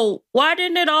going, oh, why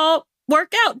didn't it all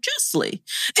work out justly?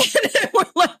 And we're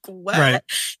like, what? Right.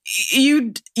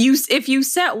 If you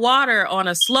set water on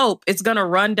a slope, it's going to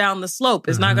run down the slope.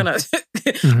 It's not going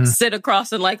to sit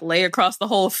across and like lay across the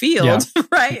whole field,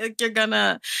 right? Like you're going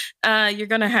to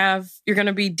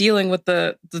be dealing with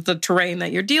the terrain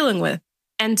that you're dealing with.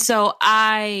 And so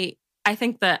I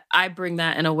think that I bring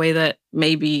that in a way that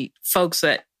maybe folks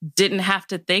that didn't have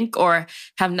to think or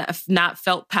have not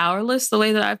felt powerless the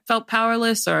way that I felt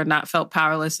powerless, or not felt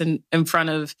powerless in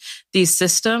front of these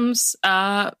systems,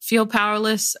 feel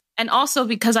powerless. And also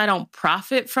because I don't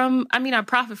profit from, I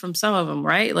profit from some of them,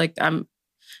 right? Like I'm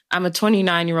a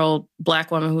 29-year-old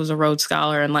Black woman who's a Rhodes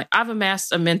Scholar, and like I've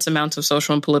amassed immense amounts of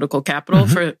social and political capital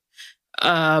for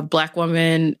Black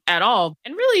women at all,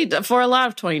 and really for a lot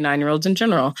of 29-year-olds in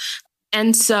general.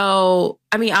 And so,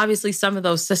 obviously some of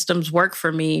those systems work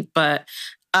for me, but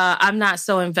I'm not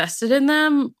so invested in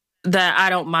them that I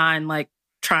don't mind like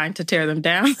trying to tear them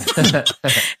down. So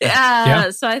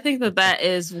I think that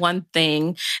is one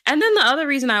thing. And then the other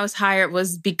reason I was hired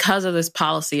was because of this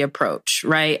policy approach,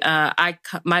 right?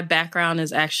 My background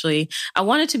is actually, I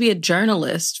wanted to be a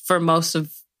journalist for most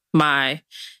of my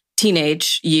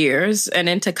teenage years and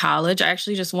into college. I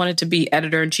actually just wanted to be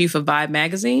editor-in-chief of Vibe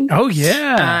magazine. Oh,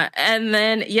 yeah. And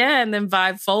then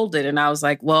Vibe folded. And I was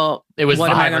like, well,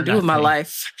 what am I going to do with my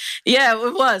life? Yeah,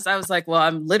 it was. I was like, well,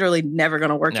 I'm literally never going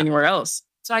to work anywhere else.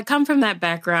 So I come from that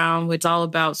background, which is all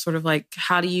about sort of like,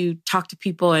 how do you talk to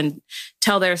people and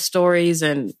tell their stories,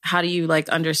 and how do you like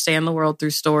understand the world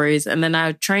through stories? And then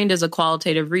I trained as a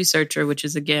qualitative researcher, which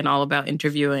is again all about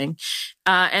interviewing.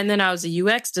 And then I was a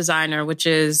UX designer,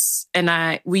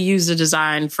 we use a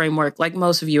design framework like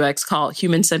most of UX called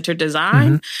human-centered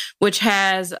design, which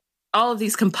has all of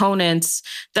these components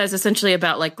that's essentially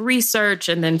about like research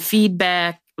and then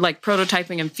feedback, like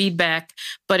prototyping and feedback.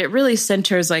 But it really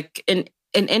centers like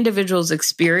an individual's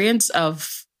experience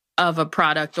of a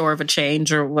product or of a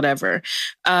change or whatever,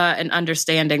 and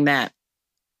understanding that.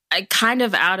 I kind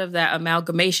of out of that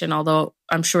amalgamation, although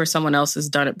I'm sure someone else has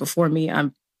done it before me,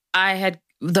 I had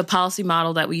the policy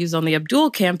model that we used on the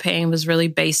Abdul campaign was really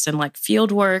based in like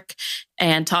field work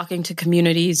and talking to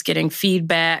communities, getting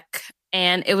feedback.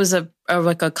 And it was a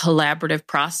collaborative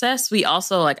process. We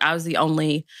also, I was the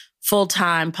only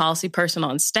full-time policy person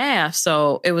on staff.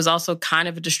 So it was also kind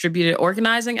of a distributed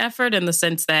organizing effort in the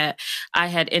sense that I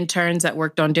had interns that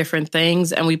worked on different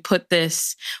things. And we put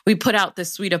out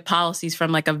this suite of policies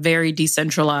from like a very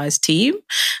decentralized team.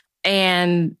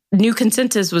 And New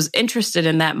Consensus was interested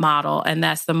in that model. And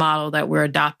that's the model that we're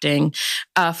adopting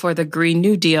for the Green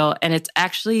New Deal. And it's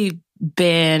actually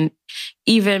been,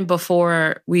 even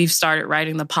before we've started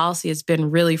writing the policy, it's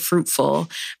been really fruitful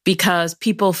because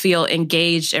people feel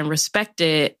engaged and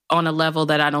respected on a level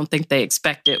that I don't think they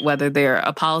expected, whether they're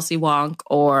a policy wonk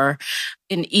or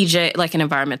an EJ, like an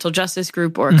environmental justice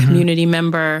group, or a community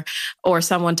member, or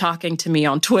someone talking to me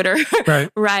on Twitter,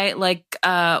 right? Like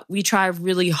we try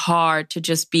really hard to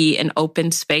just be an open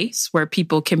space where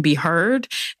people can be heard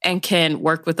and can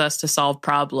work with us to solve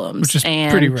problems. Which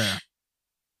is pretty rare.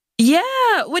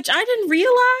 Yeah, which I didn't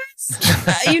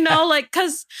realize, like,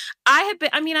 cause I've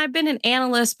been an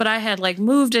analyst, but I had like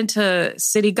moved into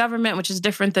city government, which is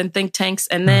different than think tanks.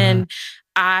 And then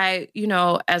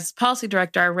as policy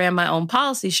director, I ran my own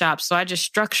policy shop. So I just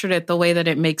structured it the way that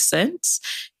it makes sense.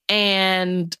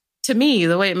 And to me,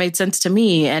 the way it made sense to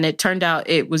me, and it turned out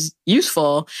it was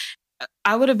useful.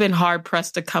 I would have been hard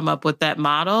pressed to come up with that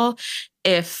model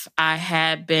if I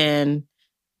had been,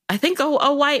 I think,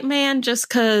 a white man, just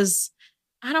because,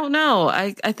 I don't know.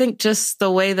 I think just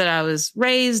the way that I was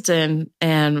raised and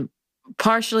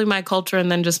partially my culture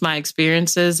and then just my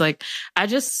experiences, like I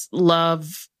just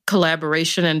love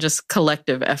collaboration and just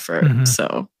collective effort. Mm-hmm.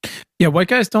 So yeah, white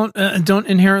guys don't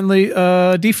inherently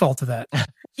default to that.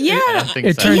 Yeah,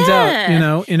 it turns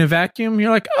out, in a vacuum,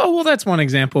 you're like, oh, well, that's one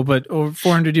example, but over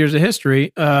 400 years of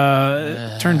history,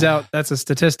 turns out that's a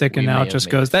statistic, and now it just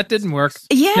goes, that didn't work.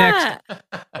 Yeah.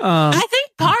 I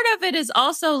think part of it is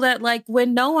also that, like,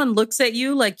 when no one looks at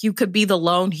you like you could be the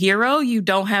lone hero, you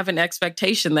don't have an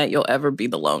expectation that you'll ever be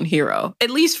the lone hero.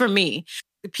 At least for me,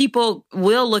 people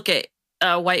will look at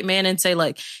a white man and say,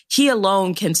 like, he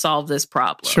alone can solve this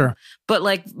problem. Sure. But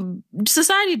like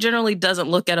society generally doesn't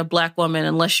look at a black woman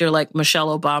unless you're like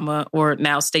Michelle Obama or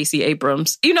now Stacey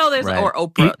Abrams, there's or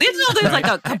Oprah. There's like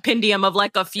a compendium of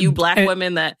like a few black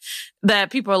women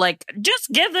that people are like, just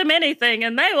give them anything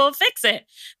and they will fix it.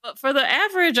 But for the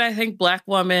average, I think black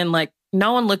woman, like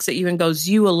no one looks at you and goes,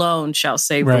 you alone shall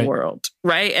save the world.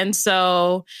 Right. And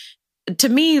so to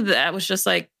me, that was just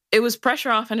like, it was pressure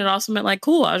off, and it also meant like,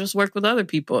 cool, I'll just work with other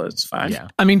people. It's fine. Yeah.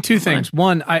 I mean, two things.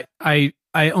 One, I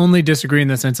only disagree in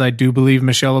the sense I do believe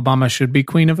Michelle Obama should be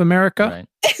Queen of America.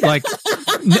 Right. Like,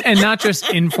 and not just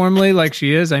informally like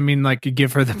she is. I mean, like, you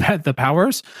give her the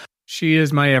powers. She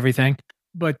is my everything.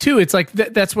 But two, it's like,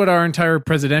 that's what our entire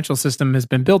presidential system has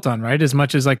been built on, right? As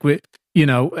much as like,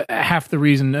 half the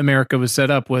reason America was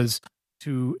set up was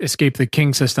to escape the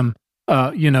king system.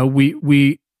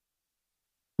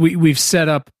 We've set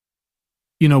up,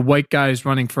 white guys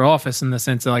running for office in the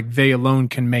sense that like they alone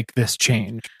can make this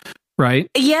change, right?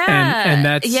 Yeah, and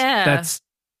that's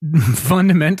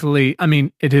fundamentally. I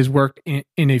mean, it has worked in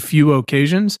a few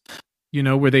occasions,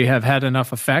 where they have had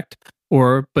enough effect,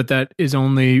 but that is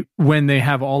only when they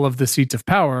have all of the seats of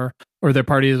power, or their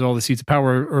party has all the seats of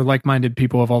power, or like-minded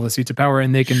people have all the seats of power,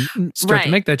 and they can start to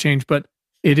make that change, but.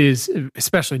 It is,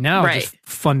 especially now, just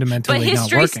fundamentally not working. But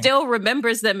history still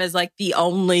remembers them as like the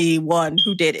only one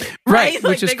who did it, right?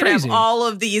 Like, which is crazy. Have all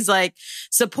of these like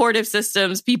supportive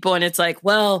systems, people, and it's like,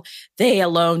 well, they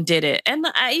alone did it, and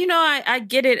I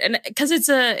get it, and because it's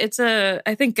a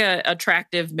I think a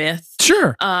attractive myth.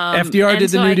 Sure, FDR did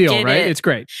the New Deal, right? It's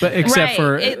great, but except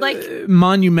for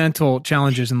monumental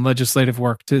challenges in legislative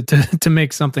work to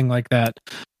make something like that.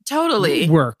 Totally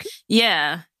work.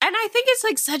 Yeah. And I think it's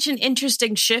like such an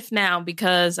interesting shift now,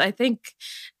 because I think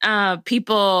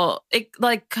it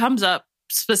like comes up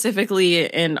specifically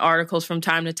in articles from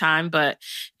time to time. But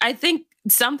I think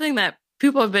something that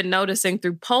people have been noticing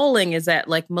through polling is that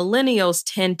like millennials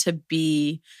tend to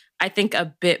be, I think,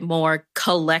 a bit more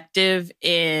collective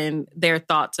in their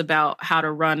thoughts about how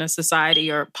to run a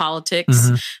society or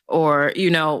politics or,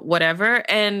 whatever.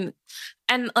 And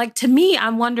like, to me,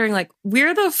 I'm wondering, like,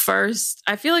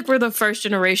 I feel like we're the first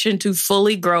generation to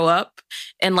fully grow up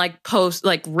and like post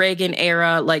like Reagan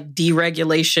era, like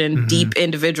deregulation, deep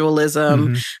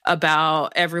individualism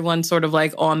about everyone sort of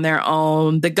like on their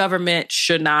own. The government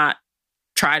should not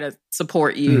try to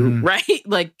support you, right?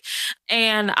 Like,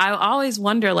 and I always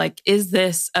wonder, like, is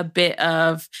this a bit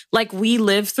of like, we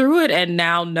lived through it and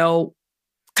now know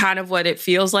kind of what it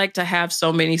feels like to have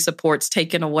so many supports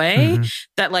taken away,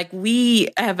 that like we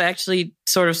have actually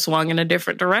sort of swung in a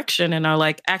different direction and are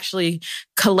like, actually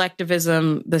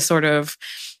collectivism, the sort of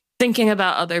thinking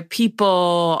about other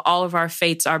people, all of our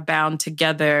fates are bound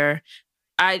together.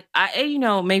 I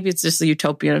maybe it's just the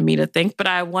utopian of me to think, but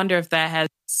I wonder if that has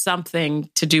something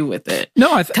to do with it.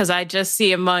 No, because I just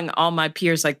see among all my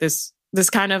peers like this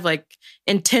kind of like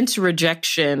intense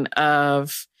rejection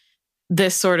of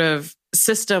this sort of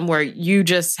system where you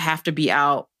just have to be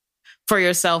out for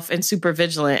yourself and super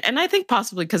vigilant. And I think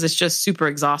possibly because it's just super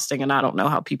exhausting, and I don't know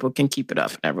how people can keep it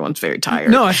up, and everyone's very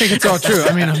tired. No, I think it's all true.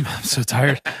 I mean, I'm so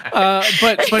tired.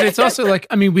 But it's also like,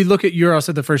 I mean, we look at, you're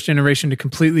also the first generation to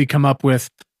completely come up with,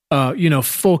 full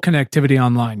connectivity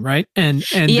online, right? And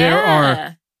there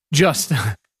are just,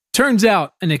 turns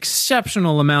out, an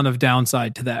exceptional amount of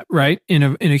downside to that, right?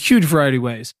 In a huge variety of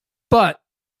ways. But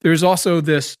there's also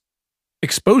this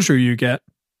exposure you get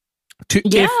to,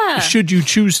 if, should you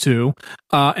choose to,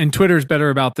 and Twitter's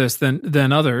better about this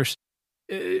than others.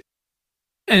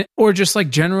 or just like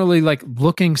generally like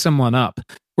looking someone up,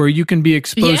 where you can be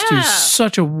exposed to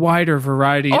such a wider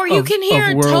variety or you can hear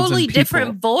of a worlds totally and people.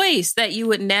 different voice that you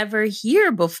would never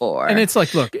hear before. And it's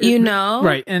like, look,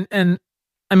 right. And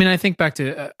I mean, I think back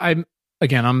to, I'm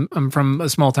from a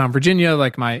small town, Virginia.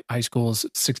 Like my high school is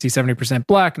 60-70%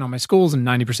 black and all my schools, and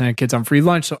 90% of kids on free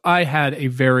lunch. So I had a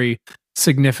very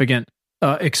significant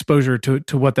exposure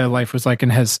to what that life was like,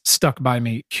 and has stuck by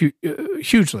me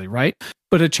hugely, right?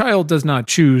 But a child does not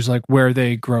choose like where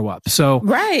they grow up. So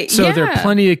there are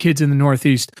plenty of kids in the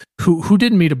Northeast who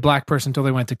didn't meet a black person until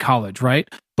they went to college, right?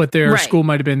 But their school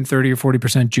might have been 30 or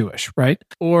 40% Jewish, right?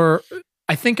 Or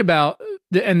I think about,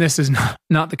 and this is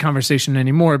not the conversation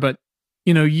anymore, but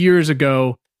years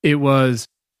ago it was,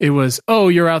 oh,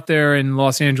 you're out there in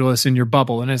Los Angeles in your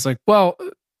bubble, and it's like, well,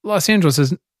 Los Angeles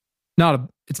is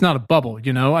it's not a bubble,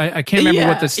 I can't remember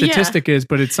what the statistic is,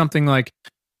 but it's something like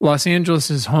Los Angeles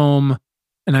is home,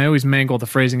 and I always mangle the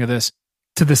phrasing of this,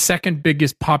 to the second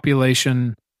biggest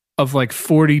population of like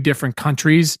 40 different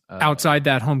countries outside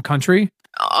that home country.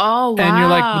 Oh, wow. And you're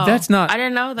like, well, that's not, I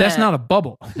didn't know that. That's not a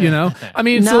bubble, I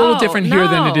mean, it's a little different here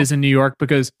than it is in New York,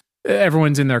 because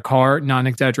everyone's in their car,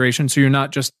 non-exaggeration. So you're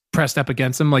not just pressed up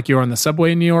against them like you're on the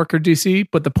subway in New York or DC.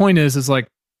 But the point is like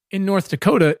in North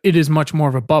Dakota, it is much more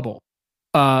of a bubble.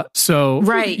 So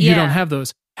you don't have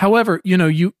those. However,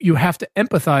 you have to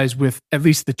empathize with at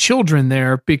least the children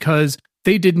there, because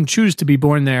they didn't choose to be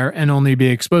born there and only be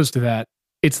exposed to that.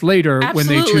 It's later when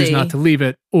they choose not to leave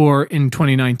it, or in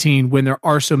 2019 when there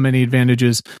are so many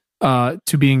advantages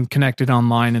to being connected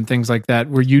online and things like that,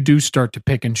 where you do start to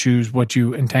pick and choose what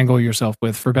you entangle yourself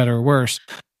with, for better or worse,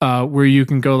 where you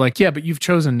can go like, yeah, but you've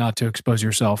chosen not to expose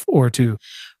yourself or to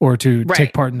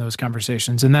take part in those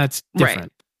conversations. And that's different.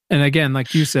 Right. And again,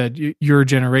 like you said, your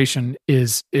generation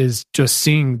is just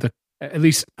seeing at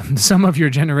least some of your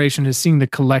generation is seeing the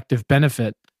collective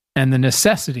benefit and the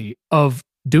necessity of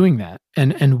doing that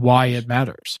and why it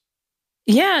matters.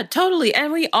 Yeah, totally.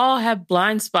 And we all have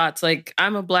blind spots. Like,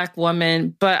 I'm a Black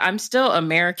woman, but I'm still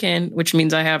American, which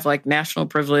means I have like national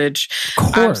privilege.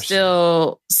 Of course. I'm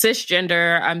still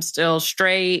cisgender. I'm still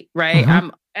straight, right?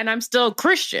 Mm-hmm. I'm still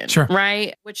Christian,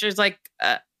 right? Which is like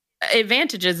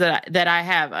advantages that I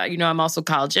have. I'm also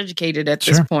college educated at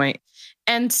this point.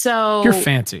 And so you're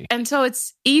fancy. And so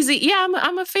it's easy. Yeah,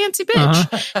 I'm a fancy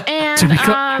bitch.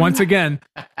 And once again,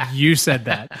 you said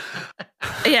that.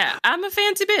 Yeah, I'm a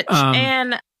fancy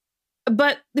bitch.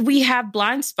 But we have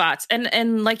blind spots.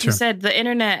 And like you said, the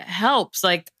internet helps.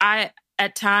 Like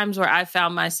at times where I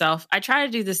found myself, I try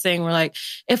to do this thing where like,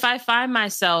 if I find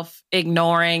myself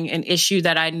ignoring an issue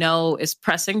that I know is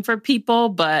pressing for people,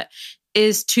 but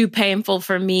is too painful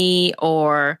for me,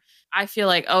 or I feel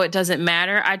like, oh, it doesn't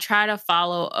matter, I try to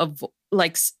follow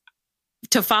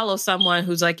someone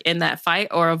who's like in that fight,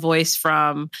 or a voice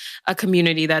from a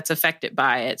community that's affected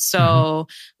by it. So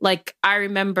like, I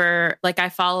remember like I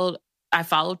follow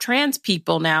trans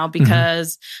people now,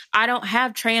 because I don't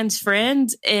have trans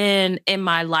friends in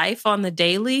my life on the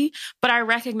daily, but I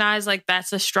recognize like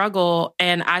that's a struggle.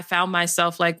 And I found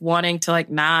myself like wanting to like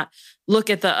not look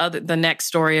at the next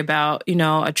story about,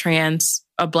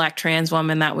 a Black trans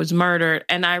woman that was murdered.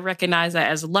 And I recognize that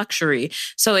as luxury.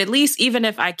 So at least even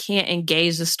if I can't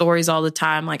engage the stories all the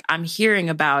time, like I'm hearing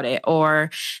about it, or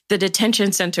the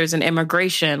detention centers and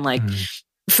immigration, like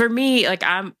for me, like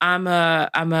I'm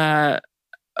a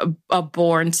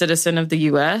born citizen of the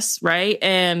US, right?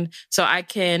 And so I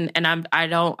can, and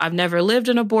I've never lived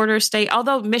in a border state,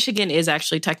 although Michigan is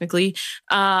actually technically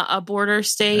a border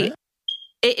state. Yeah.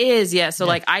 It is, yeah. So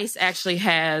like ICE actually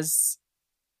has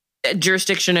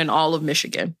jurisdiction in all of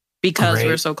Michigan, because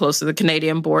we're so close to the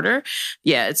Canadian border.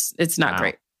 Yeah, it's not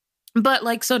great. But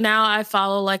like, so now I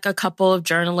follow like a couple of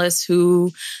journalists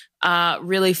who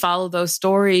really follow those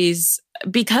stories,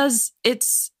 because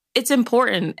it's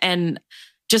important. And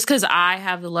just because I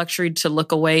have the luxury to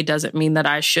look away doesn't mean that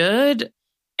I should.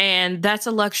 And that's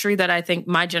a luxury that I think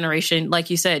my generation,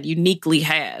 like you said, uniquely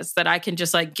has, that I can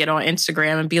just like get on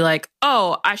Instagram and be like,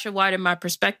 oh, I should widen my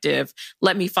perspective.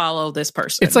 Let me follow this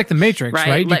person. It's like the Matrix,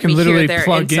 right? You can literally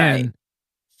plug in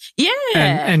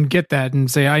and get that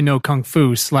and say, I know Kung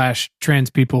Fu /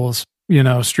 trans people's,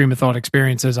 stream of thought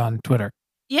experiences on Twitter.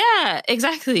 Yeah,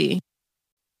 exactly.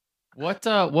 What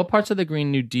parts of the Green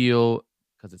New Deal,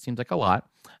 because it seems like a lot,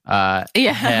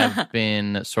 have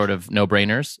been sort of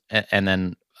no-brainers, and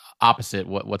then opposite,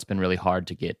 what's been really hard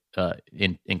to get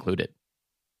included?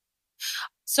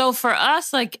 So for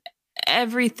us, like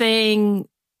everything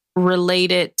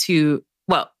related to,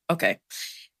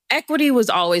 equity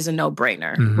was always a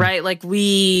no-brainer, right? Like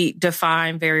we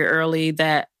defined very early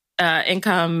that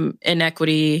income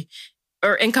inequity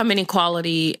or income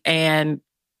inequality and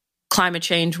climate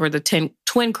change were the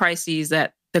twin crises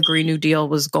that the Green New Deal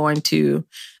was going to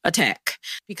attack,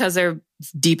 because they're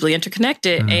deeply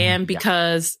interconnected, and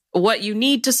because what you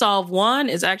need to solve one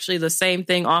is actually the same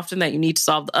thing often that you need to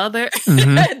solve the other.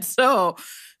 And so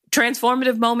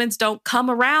transformative moments don't come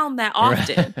around that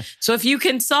often. So if you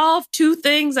can solve two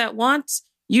things at once,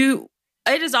 it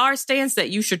is our stance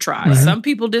that you should try. Some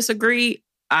people disagree.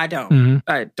 I don't.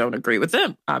 I don't agree with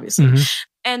them, obviously.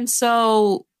 And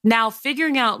so now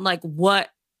figuring out like what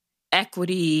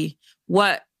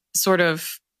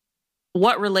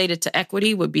related to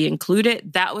equity would be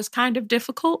included, that was kind of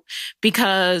difficult,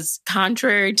 because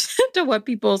contrary to what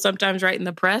people sometimes write in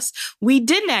the press, we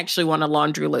didn't actually want a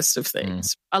laundry list of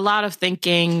things. A lot of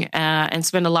thinking and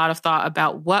spend a lot of thought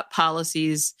about what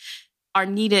policies are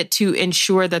needed to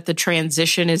ensure that the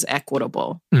transition is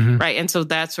equitable, right? And so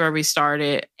that's where we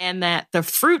started, and that the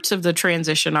fruits of the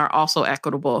transition are also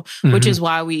equitable, which is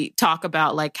why we talk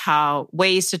about like how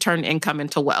ways to turn income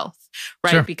into wealth,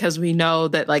 right? Sure. Because we know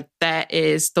that like that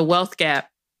is the wealth gap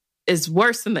is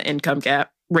worse than the income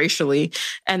gap racially.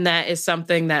 And that is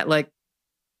something that like,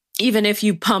 even if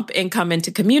you pump income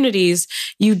into communities,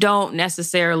 you don't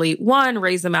necessarily, one,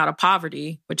 raise them out of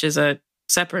poverty, which is a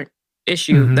separate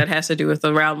issue that has to do with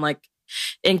around like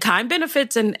in-kind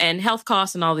benefits and health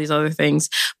costs and all these other things.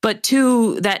 But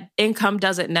two, that income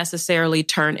doesn't necessarily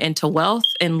turn into wealth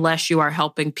unless you are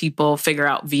helping people figure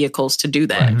out vehicles to do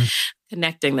that,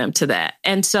 connecting them to that.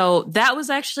 And so that was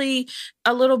actually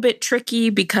a little bit tricky,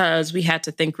 because we had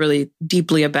to think really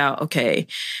deeply about, okay,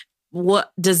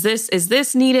 is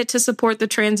this needed to support the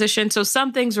transition? So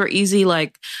some things were easy,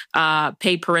 like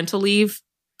paid parental leave,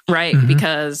 right?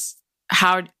 Because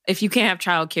if you can't have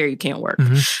childcare, you can't work.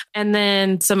 And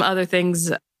then some other things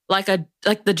like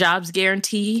the jobs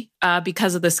guarantee,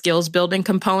 because of the skills building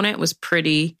component, was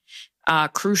pretty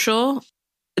crucial.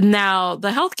 Now the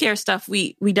healthcare stuff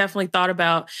we definitely thought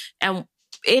about and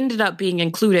ended up being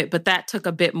included, but that took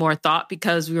a bit more thought,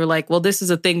 because we were like, well, this is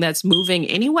a thing that's moving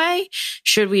anyway.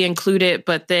 Should we include it?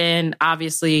 But then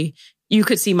obviously you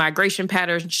could see migration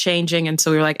patterns changing. And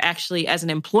so we were like, actually, as an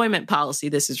employment policy,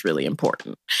 this is really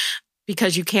important,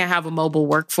 because you can't have a mobile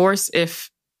workforce if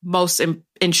most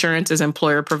insurance is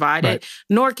employer provided, right.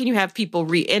 Nor can you have people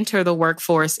re-enter the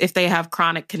workforce if they have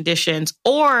chronic conditions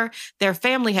or their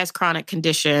family has chronic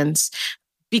conditions,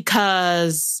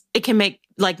 because it can make,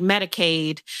 like,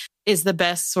 Medicaid is the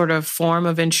best sort of form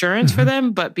of insurance for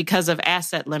them. But because of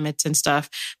asset limits and stuff,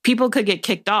 people could get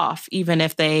kicked off even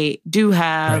if they do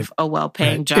have a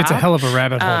well-paying job. It's a hell of a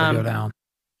rabbit hole to go down.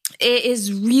 It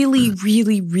is really,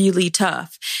 really, really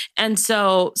tough. And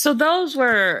so those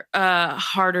were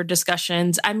harder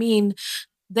discussions. I mean,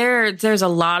 there's a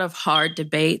lot of hard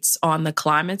debates on the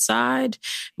climate side,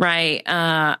 right?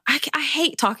 I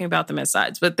hate talking about them as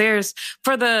sides, but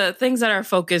for the things that are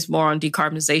focused more on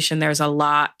decarbonization, there's a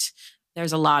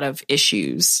lot of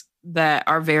issues that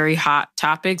are very hot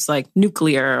topics, like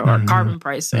nuclear or carbon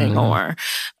pricing or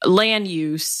land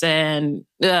use, and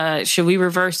should we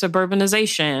reverse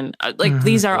urbanization?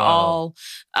 These are all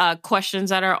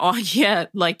questions that are on. Yeah,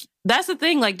 like that's the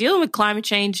thing. Like dealing with climate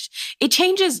change, it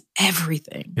changes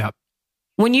everything. Yep.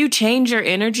 When you change your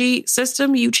energy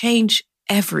system, you change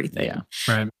everything. Yeah.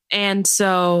 Right. And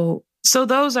so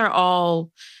those are all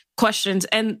questions,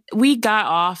 and we got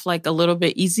off like a little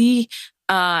bit easy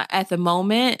at the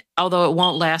moment, although it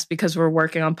won't last because we're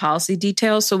working on policy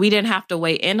details. So we didn't have to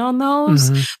weigh in on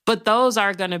those, but those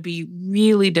are going to be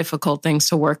really difficult things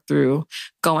to work through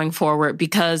going forward,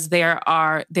 because they're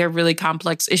really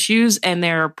complex issues and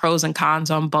there are pros and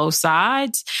cons on both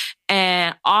sides.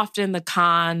 And often the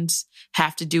cons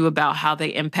have to do about how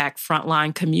they impact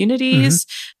frontline communities.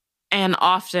 And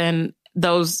often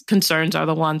those concerns are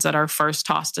the ones that are first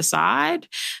tossed aside.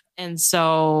 And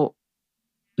so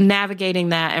navigating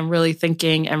that and really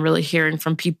thinking and really hearing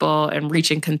from people and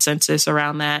reaching consensus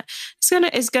around that,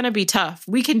 it's gonna be tough.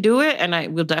 We can do it,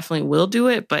 and we definitely will do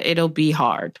it, but it'll be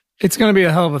hard. It's gonna be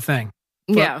a hell of a thing.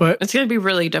 But it's gonna be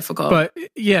really difficult. But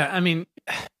yeah, I mean,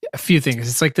 a few things.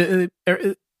 It's like the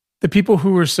people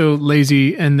who are so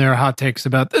lazy in their hot takes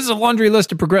about this is a laundry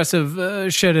list of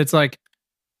progressive shit. It's like,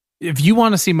 if you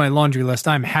want to see my laundry list,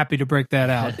 I'm happy to break that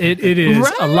out. It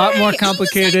is a lot more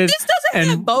complicated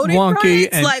and wonky.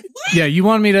 And yeah, you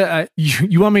want me to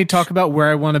you want me to talk about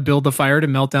where I want to build the fire to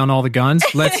melt down all the guns?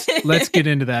 Let's get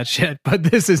into that shit. But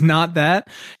this is not that.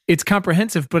 It's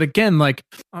comprehensive, but again, like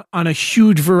on a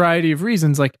huge variety of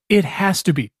reasons, like it has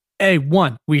to be.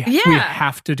 one, we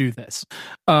have to do this.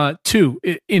 Two,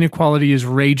 inequality is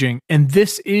raging. And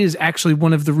this is actually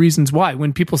one of the reasons why.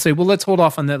 When people say, well, let's hold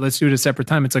off on that, let's do it a separate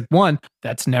time. It's like, one,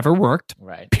 that's never worked.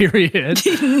 Right. Period.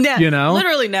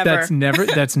 Literally never.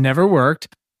 That's never worked.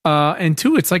 And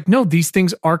two, it's like, no, these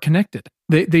things are connected.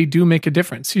 They do make a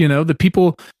difference. The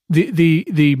people,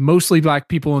 the mostly black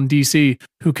people in DC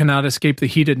who cannot escape the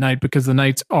heat at night because the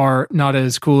nights are not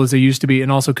as cool as they used to be.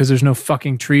 And also because there's no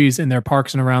fucking trees in their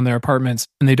parks and around their apartments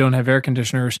and they don't have air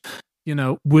conditioners,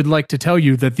 would like to tell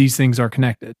you that these things are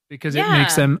connected because it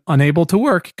makes them unable to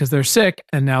work because they're sick.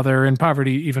 And now they're in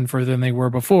poverty even further than they were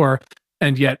before.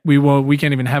 And yet we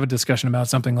can't even have a discussion about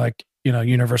something like,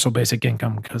 universal basic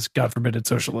income because God forbid it's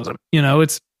socialism.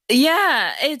 It's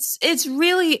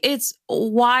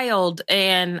wild.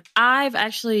 And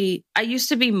I used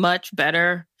to be much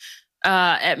better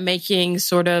at making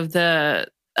sort of the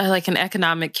like an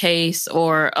economic case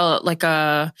or like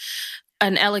an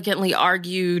elegantly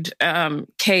argued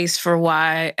case for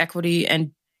why equity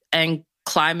and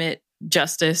climate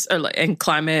justice and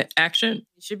climate action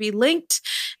should be linked.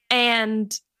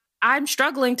 And I'm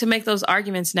struggling to make those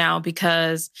arguments now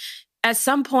because at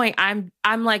some point I'm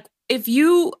like, if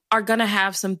you are going to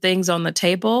have some things on the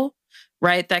table,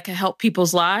 right, that can help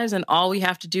people's lives and all we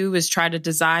have to do is try to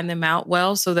design them out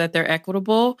well so that they're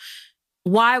equitable,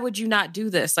 why would you not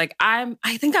do this? Like, I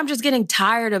think I'm just getting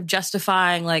tired of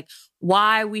justifying like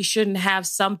why we shouldn't have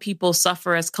some people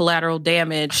suffer as collateral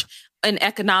damage in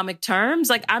economic terms.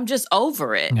 Like, I'm just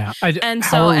over it. Yeah. And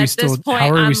so at this point,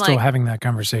 how are we still having that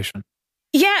conversation?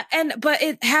 Yeah. But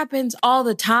it happens all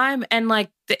the time. And like,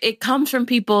 it comes from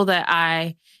people that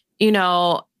I,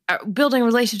 are building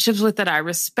relationships with that I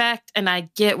respect and I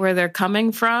get where they're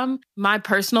coming from. My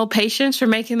personal patience for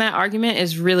making that argument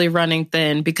is really running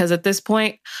thin because at this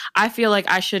point, I feel like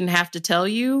I shouldn't have to tell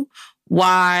you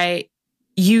why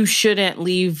you shouldn't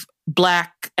leave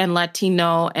Black and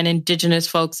Latino and Indigenous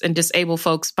folks and disabled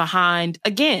folks behind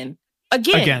again.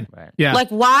 Right. Yeah. Like,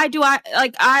 why do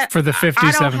I for the 57th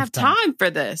I don't have time for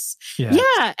this.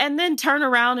 Yeah. And then turn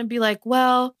around and be like,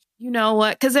 well, you know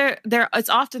what? Because it's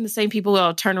often the same people who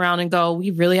will turn around and go,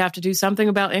 we really have to do something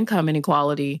about income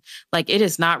inequality. Like, it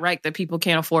is not right that people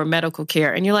can't afford medical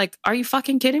care. And you're like, are you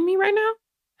fucking kidding me right now?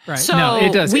 Right. So no,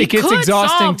 it does. It gets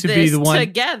exhausting to be the one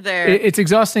together. It's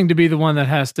exhausting to be the one that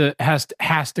has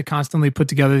to constantly put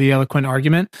together the eloquent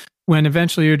argument when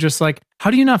eventually you're just like, how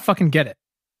do you not fucking get it?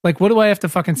 Like, what do I have to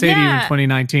fucking say to you in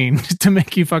 2019 to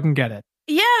make you fucking get it?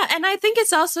 Yeah. And I think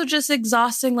it's also just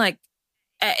exhausting. Like,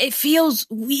 it feels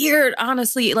weird,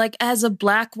 honestly, like as a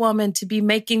Black woman to be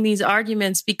making these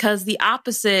arguments because the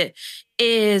opposite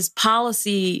is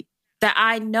policy that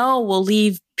I know will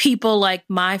leave people like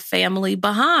my family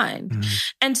behind. Mm-hmm.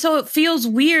 And so it feels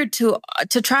weird to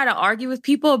try to argue with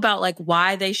people about like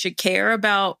why they should care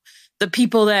about the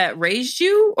people that raised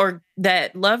you or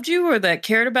that loved you or that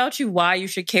cared about you, why you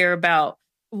should care about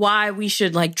why we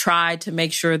should like try to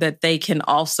make sure that they can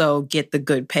also get the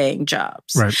good paying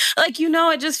jobs. Right. Like,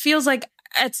 it just feels like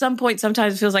at some point,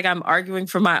 sometimes it feels like I'm arguing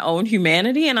for my own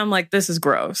humanity. And I'm like, this is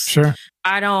gross. Sure.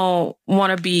 I don't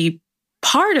want to be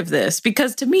part of this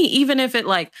because to me, even if it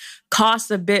like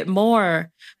costs a bit more,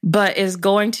 but is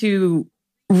going to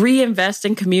reinvest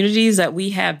in communities that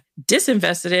we have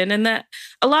disinvested in and that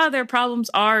a lot of their problems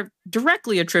are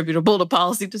directly attributable to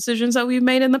policy decisions that we've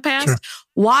made in the past. Sure.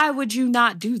 Why would you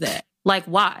not do that? Like,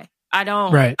 why? I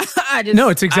don't. Right. No,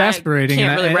 it's exasperating.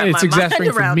 It's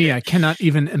exasperating for me. I cannot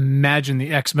even imagine the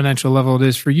exponential level it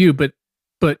is for you. But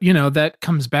that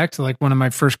comes back to like one of my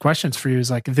first questions for you is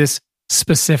like this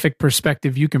specific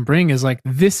perspective you can bring is like,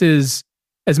 this is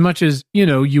as much as,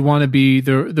 you want to be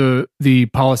the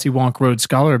policy wonk road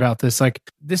scholar about this, like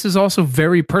this is also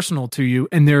very personal to you.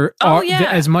 And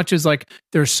as much as like,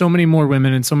 there's so many more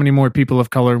women and so many more people of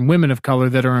color and women of color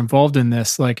that are involved in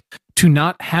this, like to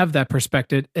not have that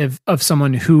perspective of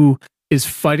someone who is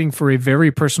fighting for a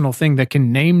very personal thing that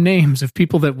can name names of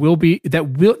people that will be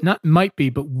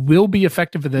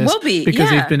effective for this because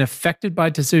they've been affected by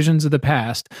decisions of the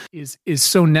past is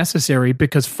so necessary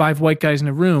because 5 white guys in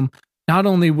a room, not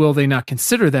only will they not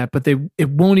consider that, but it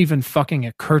won't even fucking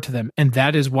occur to them. And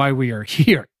that is why we are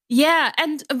here. Yeah.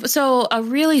 And so a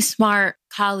really smart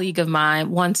colleague of mine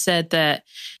once said that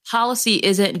policy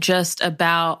isn't just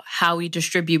about how we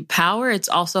distribute power. It's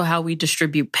also how we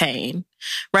distribute pain,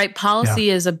 right? Policy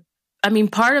is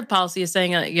part of policy is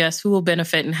saying, yes, who will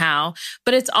benefit and how,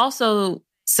 but it's also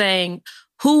saying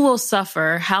who will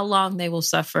suffer, how long they will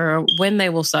suffer, when they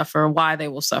will suffer, why they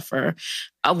will suffer,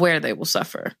 where they will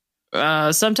suffer.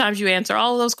 Sometimes you answer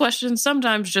all of those questions,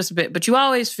 sometimes just a bit, but you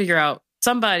always figure out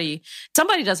somebody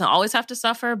doesn't always have to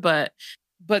suffer, but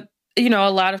But, a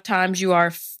lot of times you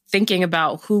are thinking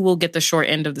about who will get the short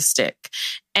end of the stick.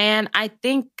 And I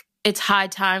think it's high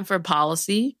time for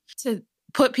policy to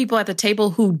put people at the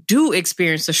table who do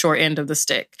experience the short end of the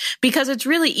stick, because it's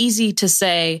really easy to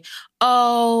say,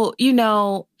 oh,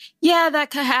 yeah, that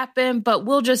could happen, but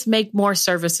we'll just make more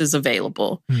services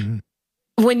available. Mm-hmm.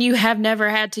 When you have never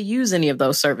had to use any of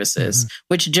those services,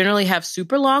 which generally have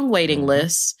super long waiting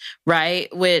lists,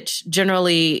 right? Which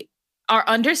generally are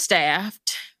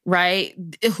understaffed, right?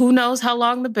 Who knows how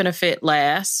long the benefit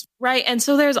lasts, right? And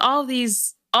so there's all of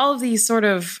these sort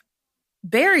of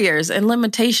barriers and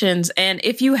limitations. And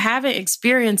if you haven't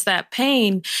experienced that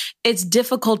pain, it's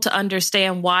difficult to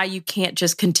understand why you can't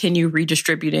just continue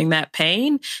redistributing that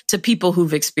pain to people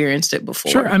who've experienced it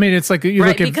before. Sure. I mean, it's like you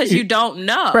look at, because you don't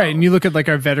know. Right. And you look at like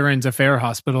our Veterans Affairs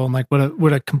Hospital and like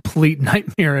what a complete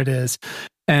nightmare it is.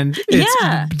 And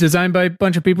it's designed by a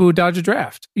bunch of people who dodged a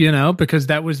draft, because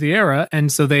that was the era.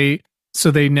 And so they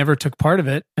never took part of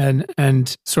it.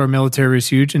 And so our military is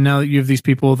huge. And now that you have these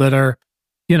people that are,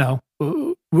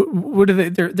 what are they?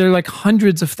 They're like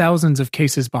hundreds of thousands of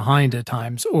cases behind at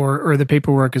times, or the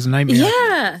paperwork is a nightmare.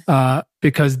 Yeah.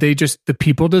 Because the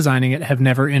people designing it have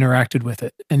never interacted with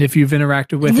it. And if you've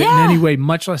interacted with it in any way,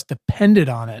 much less depended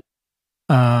on it,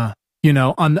 on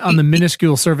the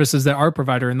minuscule services that are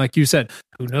provider. And like you said,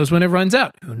 who knows when it runs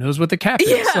out? Who knows what the cap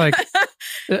is? Like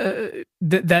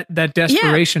that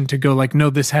desperation to go like, no,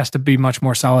 this has to be much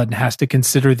more solid and has to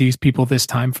consider these people this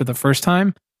time for the first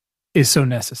time is so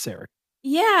necessary.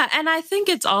 Yeah. And I think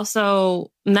it's also,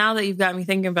 now that you've got me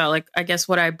thinking about like, I guess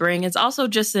what I bring, it's also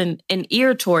just an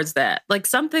ear towards that. Like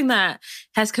something that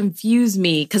has confused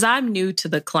me, because I'm new to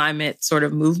the climate sort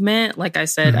of movement. Like I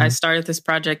said, I started this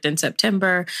project in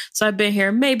September. So I've been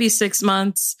here maybe 6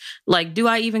 months. Like, do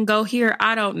I even go here?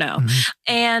 I don't know.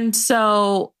 And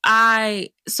so I'm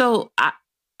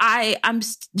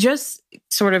just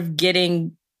sort of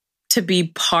getting to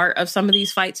be part of some of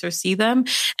these fights or see them.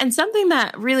 And something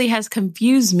that really has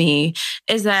confused me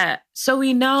is that, so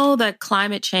we know that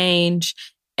climate change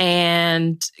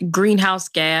and greenhouse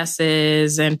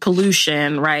gases and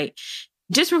pollution, right,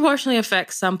 disproportionately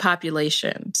affects some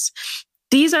populations.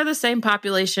 These are the same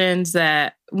populations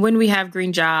that when we have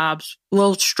green jobs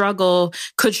could struggle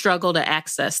to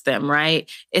access them, right?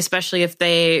 Especially if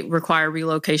they require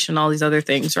relocation, all these other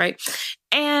things, right?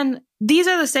 And these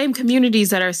are the same communities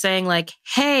that are saying like,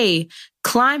 hey,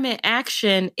 climate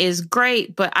action is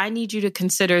great, but I need you to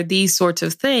consider these sorts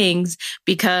of things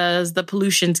because the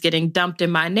pollution's getting dumped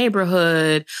in my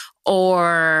neighborhood,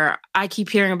 or I keep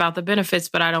hearing about the benefits,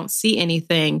 but I don't see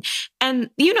anything. And,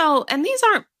 and these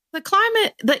aren't,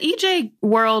 the EJ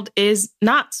world is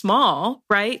not small,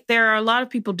 right? There are a lot of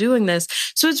people doing this.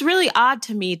 So it's really odd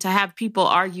to me to have people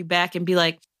argue back and be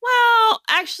like, well,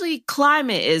 actually,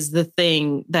 climate is the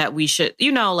thing that we should,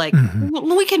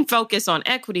 we can focus on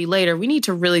equity later. We need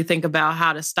to really think about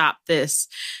how to stop this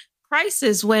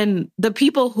crisis when the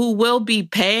people who will be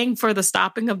paying for the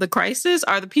stopping of the crisis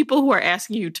are the people who are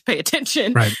asking you to pay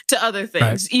attention to other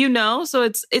things, So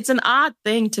it's an odd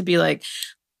thing to be like,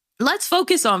 let's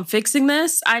focus on fixing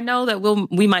this. I know that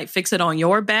we might fix it on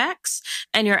your backs,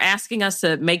 and you're asking us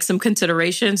to make some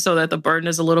considerations so that the burden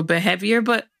is a little bit heavier,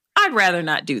 but I'd rather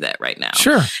not do that right now.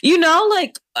 Sure.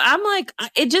 I'm like,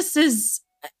 it just is,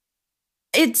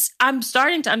 I'm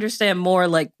starting to understand more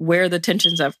like where the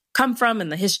tensions have come from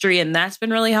and the history, and that's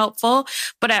been really helpful.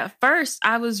 But at first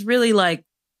I was really like,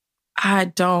 I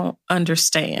don't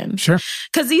understand. Sure.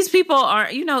 Because these people are,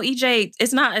 EJ,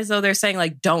 it's not as though they're saying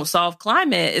like, don't solve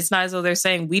climate. It's not as though they're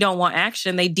saying we don't want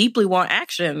action. They deeply want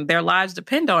action. Their lives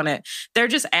depend on it. They're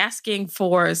just asking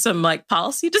for some like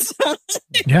policy design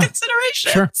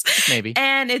considerations. Sure. Maybe.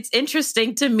 And it's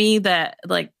interesting to me that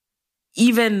like,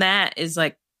 even that is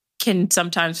like, can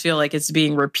sometimes feel like it's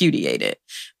being repudiated,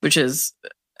 which is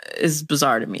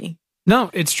bizarre to me.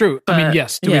 No, it's true. But, I mean,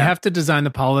 yes. Do we have to design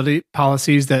the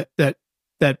policies that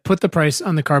put the price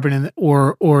on the carbon in,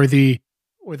 or the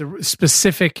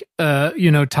specific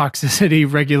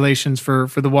toxicity regulations for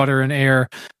the water and air,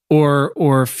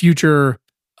 or future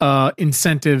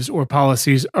incentives or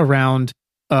policies around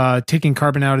taking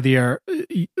carbon out of the air?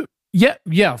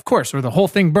 Yeah, of course. Or the whole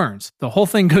thing burns. The whole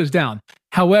thing goes down.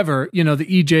 However, the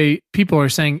EJ people are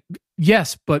saying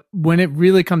yes, but when it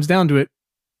really comes down to it,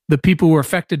 the people who are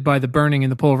affected by the burning in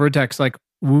the polar vortex, like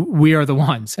we are the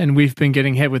ones, and we've been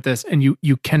getting hit with this, and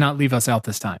you cannot leave us out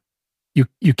this time.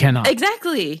 You cannot.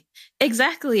 Exactly.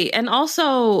 And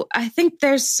also, I think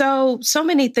there's so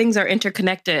many things are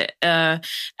interconnected, and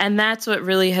that's what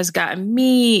really has gotten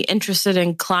me interested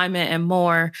in climate and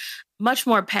much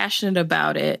more passionate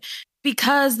about it.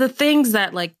 because the things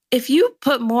that, like, if you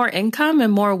put more income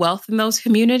and more wealth in those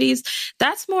communities,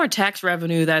 that's more tax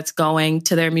revenue that's going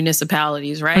to their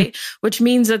municipalities, right? Which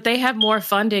means that they have more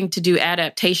funding to do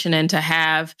adaptation and to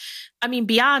have, I mean,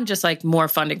 beyond just like more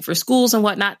funding for schools and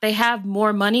whatnot, they have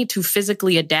more money to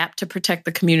physically adapt to protect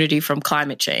the community from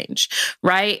climate change,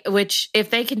 right? Which, if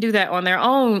they can do that on their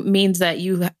own, means that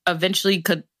you eventually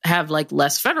could have like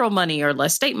less federal money or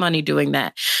less state money doing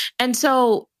that. And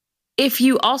so if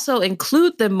you also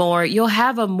include them more, you'll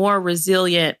have a more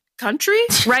resilient country,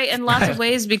 right? In lots of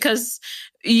ways, because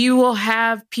you will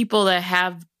have people that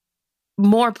have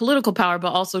more political power,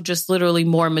 but also just literally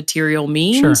more material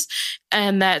means. Sure.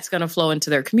 And that's going to flow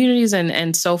into their communities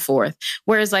and so forth.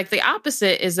 Whereas like the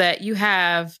opposite is that you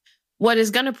have what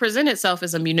is going to present itself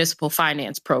as a municipal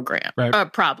finance program,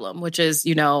 problem, which is,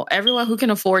 you know, everyone who can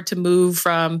afford to move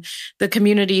from the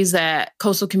communities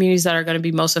coastal communities that are going to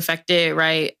be most affected,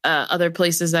 right? Other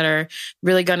places that are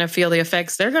really going to feel the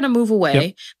effects, they're going to move away.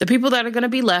 Yep. The people that are going to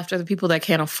be left are the people that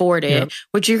can't afford it,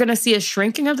 which you're going to see a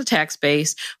shrinking of the tax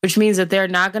base, which means that they're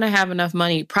not going to have enough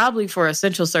money probably for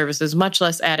essential services, much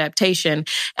less adaptation.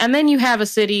 And then you have a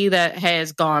city that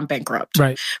has gone bankrupt,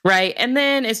 right? And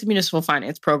then it's a municipal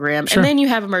finance program. Sure. And then you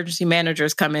have emergency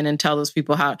managers come in and tell those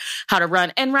people how to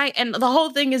run. And and the whole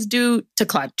thing is due to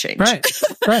climate change.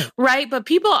 Right. But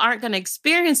people aren't going to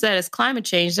experience that as climate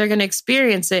change. They're going to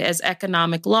experience it as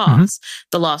economic loss.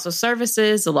 The loss of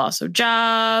services, the loss of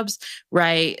jobs,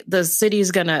 right?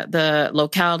 The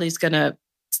locality's going to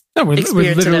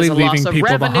experience it as a loss of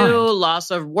revenue, behind.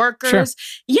 Loss of workers. Sure.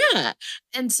 Yeah.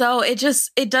 And so it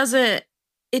just doesn't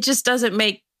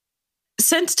make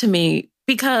sense to me.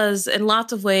 Because in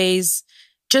lots of ways,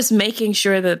 just making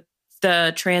sure that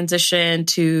the transition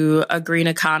to a green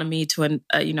economy, to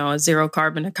a zero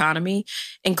carbon economy,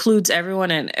 includes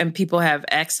everyone and people have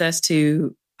access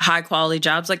to high quality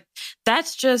jobs, like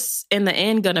that's just in the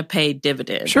end going to pay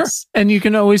dividends. Sure. And you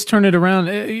can always turn it around.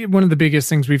 One of the biggest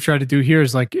things we've tried to do here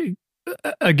is like,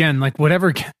 again, like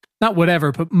not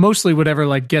whatever, but mostly whatever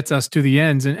like gets us to the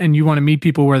ends, and you want to meet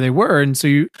people where they were. And so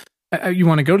you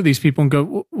want to go to these people and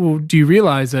go, well, do you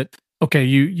realize that, okay,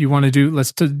 you want to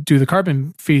let's do the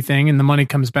carbon fee thing, and the money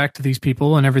comes back to these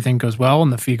people and everything goes well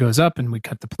and the fee goes up and we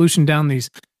cut the pollution down. These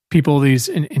people, these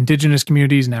indigenous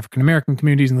communities and African-American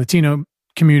communities and Latino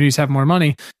communities have more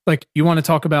money. Like, you want to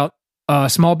talk about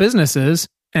small businesses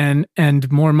and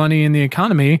more money in the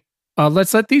economy.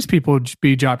 Let's let these people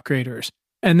be job creators.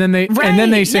 And then they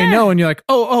say no, and you're like,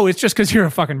 oh, it's just because you're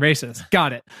a fucking racist.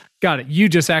 Got it. You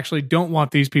just actually don't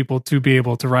want these people to be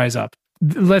able to rise up.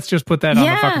 Let's just put that on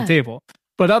the fucking table.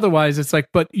 But otherwise, it's like,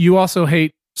 but you also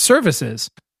hate services.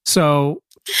 So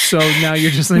now you're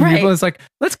just letting people. It's like,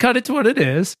 let's cut it to what it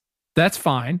is. That's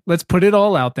fine. Let's put it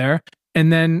all out there,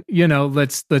 and then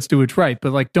let's do it right.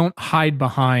 But like, don't hide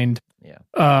behind.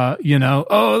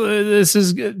 This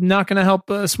is not going to help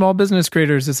small business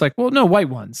creators. It's like, well, no, white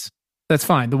ones. That's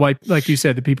fine. The white, like you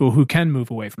said, the people who can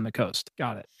move away from the coast.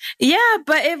 Got it. Yeah,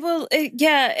 but it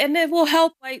will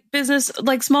help white business,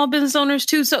 like small business owners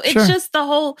too. So it's just the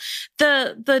whole,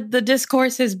 the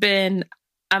discourse has been,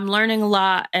 I'm learning a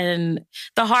lot. And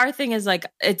the hard thing is like,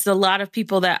 it's a lot of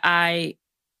people that I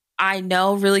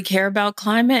know really care about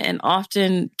climate and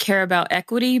often care about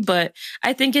equity, but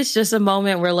I think it's just a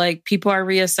moment where like people are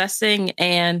reassessing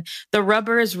and the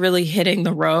rubber is really hitting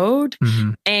the road.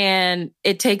 Mm-hmm. And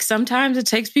it takes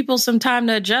people some time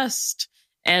to adjust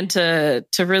and to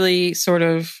really sort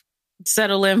of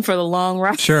settle in for the long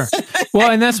run. Sure.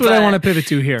 Well, and that's what I want to pivot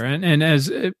to here. And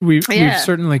as we've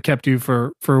certainly kept you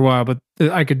for a while, but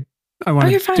I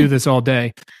want to do this all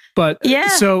day. But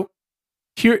so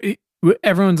here,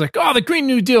 everyone's like, oh, the Green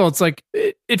New Deal. It's like,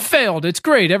 it failed. It's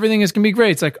great. Everything is going to be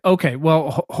great. It's like, okay,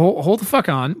 well, hold the fuck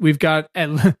on. We've got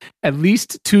at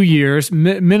least 2 years,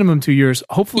 minimum 2 years,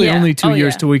 hopefully only 2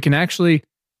 years till we can actually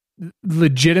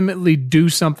legitimately do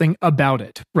something about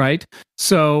it. Right.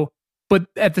 So, but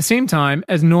at the same time,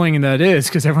 as annoying that is,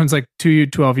 because everyone's like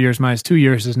 12 years minus 2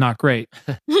 years is not great.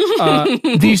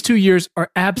 These 2 years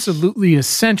are absolutely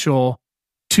essential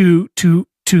to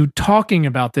talking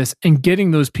about this and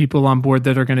getting those people on board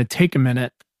that are going to take a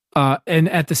minute. And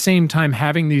at the same time,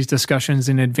 having these discussions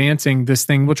and advancing this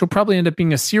thing, which will probably end up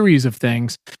being a series of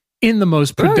things in the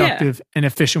most productive and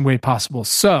efficient way possible.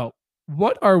 So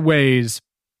what are ways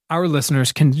our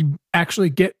listeners can actually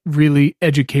get really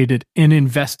educated and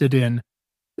invested in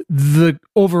the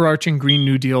overarching Green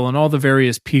New Deal and all the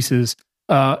various pieces,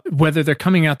 whether they're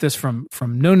coming at this from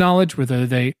no knowledge, whether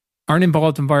they aren't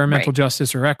involved in environmental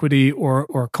justice or equity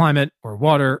or climate or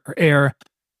water or air,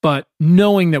 but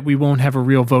knowing that we won't have a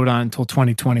real vote on until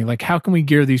 2020, like how can we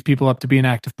gear these people up to be an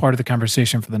active part of the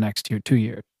conversation for the next 2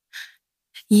 years?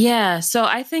 Yeah. So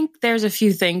I think there's a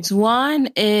few things. One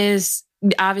is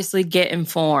obviously get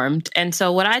informed. And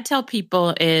so what I tell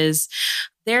people is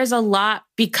there's a lot,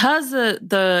 because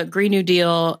the Green New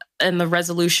Deal and the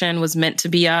resolution was meant to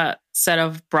be a set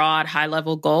of broad, high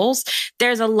level goals.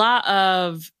 There's a lot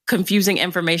of confusing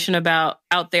information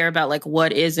out there about like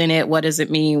what is in it, what does it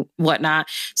mean, whatnot.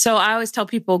 So I always tell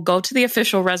people, go to the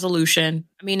official resolution.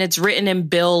 I mean, it's written in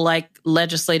bill like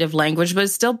legislative language, but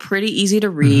it's still pretty easy to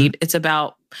read. It's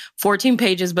about 14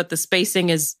 pages, but the spacing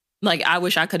is like, I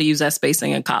wish I could have used that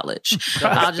spacing in college.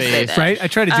 I'll just say that. Right? I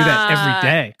try to do that every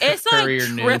day. It's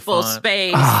like triple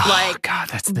space. Oh, like, God,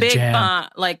 that's the big jam.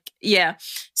 font. Like, yeah.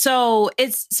 So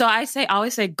I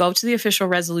always say, go to the official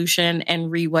resolution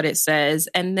and read what it says.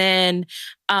 And then,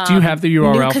 do you have the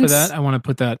URL for that? I want to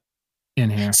put that in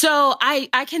here. So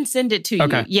I can send it to you.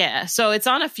 Okay. Yeah. So it's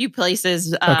on a few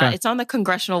places. It's on the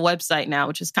congressional website now,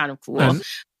 which is kind of cool.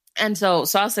 And so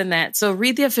I'll send that. So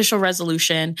read the official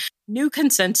resolution. New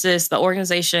Consensus, the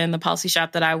organization, the policy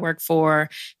shop that I work for,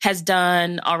 has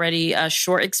done already a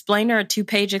short explainer, a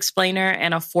 2-page explainer,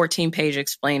 and a 14-page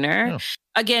explainer. Oh.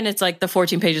 Again, it's like the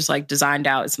 14 pages like designed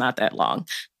out. It's not that long.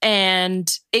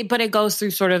 But it goes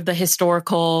through sort of the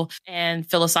historical and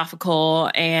philosophical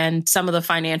and some of the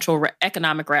financial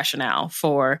economic rationale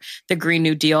for the Green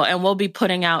New Deal. And we'll be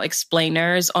putting out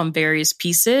explainers on various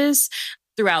pieces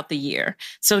throughout the year.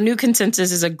 So New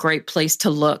Consensus is a great place to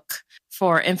look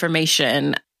for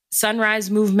information.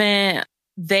 Sunrise Movement,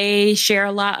 they share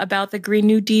a lot about the Green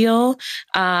New Deal.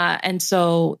 And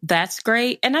so that's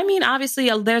great. And I mean, obviously,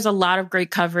 there's a lot of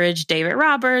great coverage. David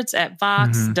Roberts at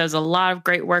Vox does a lot of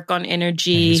great work on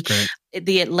energy.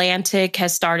 The Atlantic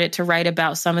has started to write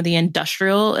about some of the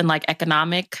industrial and like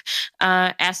economic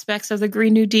aspects of the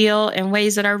Green New Deal in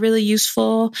ways that are really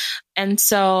useful. And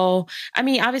so, I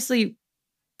mean, obviously,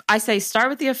 I say start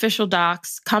with the official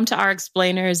docs, come to our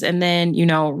explainers, and then,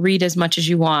 read as much as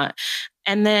you want.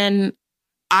 And then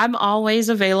I'm always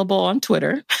available on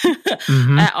Twitter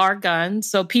at rgun.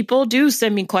 So people do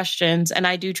send me questions and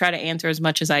I do try to answer as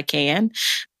much as I can.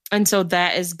 And so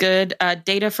that is good.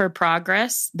 Data for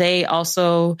Progress, they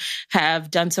also have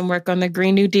done some work on the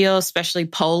Green New Deal, especially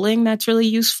polling. That's really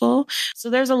useful. So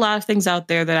there's a lot of things out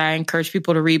there that I encourage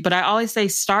people to read. But I always say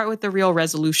start with the real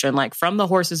resolution, like from the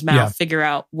horse's mouth, figure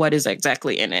out what is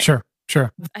exactly in it. Sure.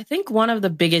 I think one of the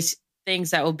biggest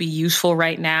things that will be useful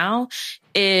right now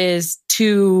is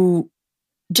to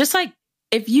just like,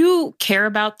 if you care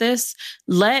about this,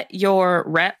 let your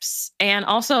reps and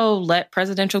also let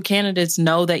presidential candidates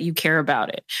know that you care about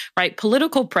it, right?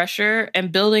 Political pressure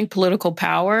and building political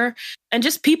power and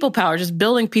just people power, just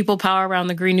building people power around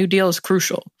the Green New Deal is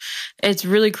crucial. It's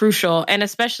really crucial. And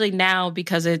especially now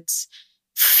because it's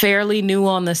fairly new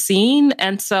on the scene.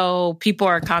 And so people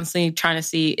are constantly trying to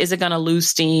see, is it going to lose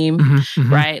steam,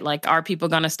 right? Like, are people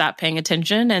going to stop paying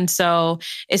attention? And so,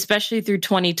 especially through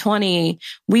 2020,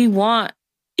 we want,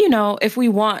 if we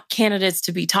want candidates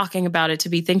to be talking about it, to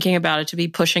be thinking about it, to be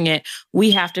pushing it,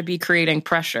 we have to be creating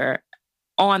pressure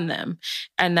on them.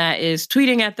 And that is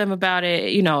tweeting at them about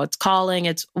it. It's calling,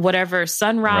 it's whatever.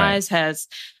 Sunrise has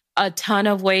a ton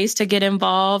of ways to get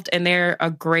involved, and they're a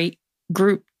great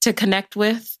group to connect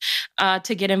with,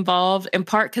 to get involved, in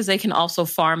part because they can also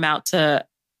farm out to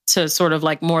sort of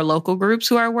like more local groups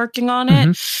who are working on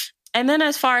it. And then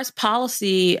as far as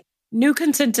policy, New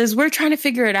Consensus, we're trying to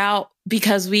figure it out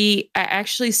because we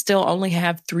actually still only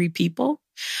have 3 people.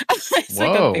 It's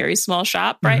like a very small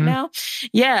shop right now.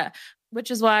 Yeah. Which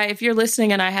is why if you're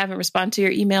listening and I haven't responded to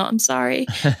your email, I'm sorry.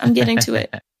 I'm getting to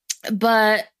it.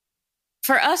 But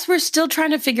for us, we're still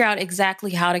trying to figure out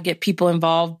exactly how to get people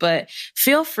involved, but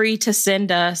feel free to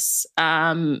send us.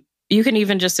 You can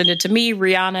even just send it to me,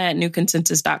 Rihanna at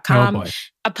newconsensus.com. Oh boy.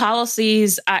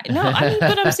 Policies. But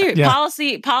I'm serious.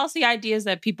 Policy ideas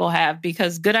that people have,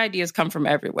 because good ideas come from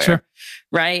everywhere. Sure.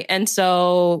 Right. And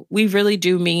so we really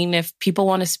do mean if people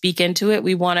want to speak into it,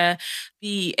 we want to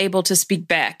be able to speak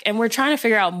back. And we're trying to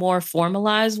figure out more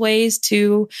formalized ways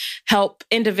to help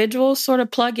individuals sort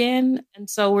of plug in. And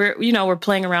so we're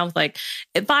playing around with like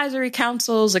advisory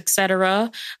councils, et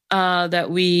cetera,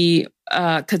 that we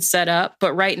could set up.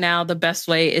 But right now, the best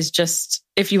way is just,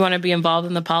 if you want to be involved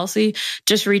in the policy,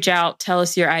 just reach out, tell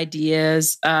us your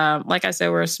ideas. Like I said,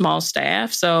 we're a small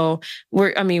staff. So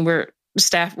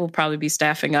staff will probably be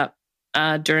staffing up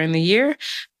during the year.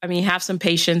 Have some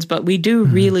patience, but we do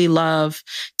really love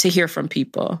to hear from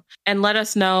people and let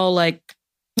us know, like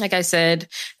I said,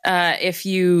 if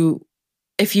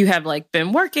if you have like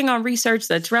been working on research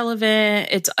that's relevant,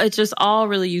 it's just all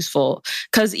really useful.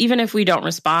 Because even if we don't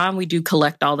respond, we do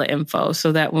collect all the info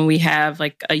so that when we have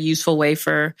like a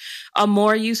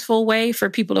more useful way for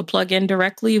people to plug in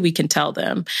directly, we can tell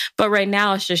them. But right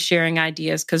now it's just sharing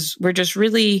ideas because we're just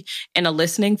really in a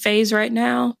listening phase right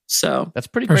now. So that's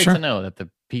pretty great to know that the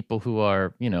people who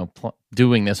are,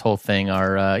 doing this whole thing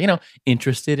are,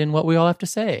 interested in what we all have to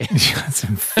say.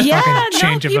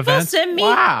 Change of events.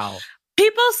 Wow.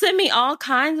 People send me all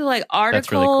kinds of like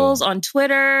articles really cool. On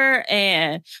Twitter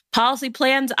and policy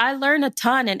plans. I learn a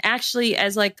ton. And actually,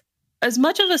 as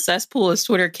much of a cesspool as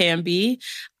Twitter can be,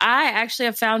 I actually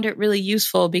have found it really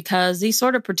useful because these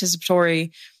sort of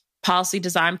participatory policy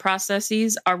design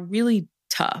processes are really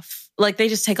tough. Like they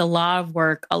just take a lot of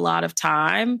work, a lot of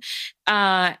time.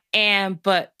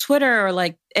 But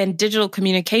Twitter and digital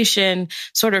communication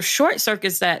sort of short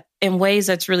circuits that in ways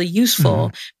that's really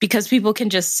useful because people can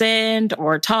just send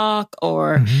or talk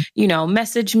or,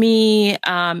 message me,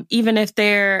 even if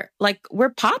they're we're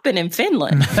popping in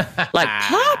Finland,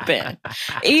 popping,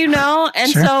 and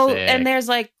and there's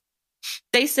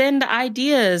they send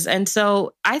ideas. And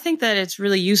so I think that it's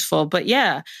really useful. But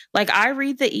yeah, I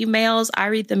read the emails, I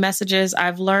read the messages.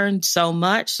 I've learned so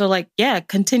much. So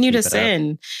continue to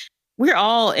send. We're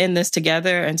all in this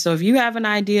together. And so if you have an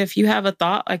idea, if you have a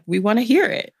thought, we want to hear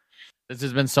it. This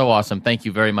has been so awesome. Thank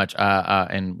you very much.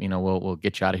 And we'll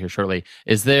get you out of here shortly.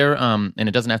 Is there, and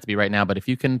it doesn't have to be right now, but if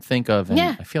you can think of, and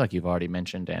I feel like you've already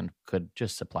mentioned and could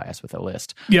just supply us with a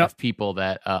list of people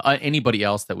that, anybody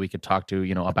else that we could talk to,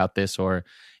 about this or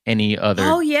any other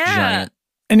giant.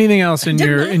 Anything else in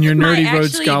your Nerdy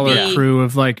Road Scholar crew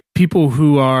of people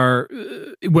who are,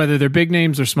 whether they're big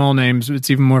names or small names, it's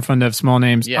even more fun to have small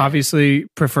names. Yeah. Obviously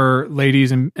prefer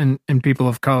ladies and people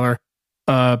of color.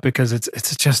 Because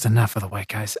it's just enough of the white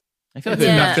guys. I feel like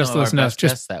enough, just listen enough.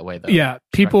 Just that way, though. Yeah,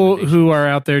 people who are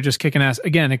out there just kicking ass.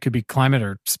 Again, it could be climate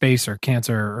or space or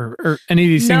cancer or any of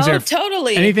these things. No,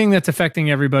 totally. Anything that's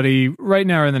affecting everybody right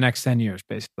now or in the next 10 years,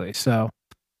 basically. So.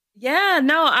 Yeah,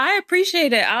 no, I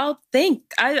appreciate it.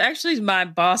 My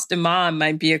Boston mom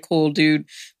might be a cool dude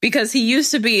because he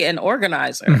used to be an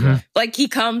organizer. Mm-hmm. He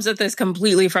comes at this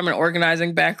completely from an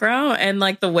organizing background and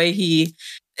the way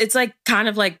it's kind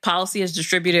of policy is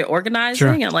distributed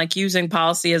organizing and using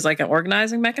policy as an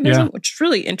organizing mechanism, which is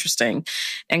really interesting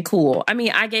and cool. I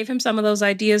mean, I gave him some of those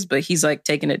ideas, but he's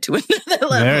taking it to another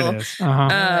level. There it is.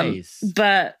 Nice.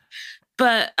 But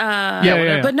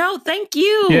no, thank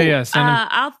you.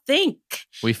 I'll think.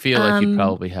 We feel like you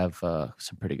probably have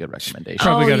some pretty good recommendations.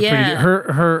 Probably got a pretty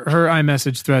good, her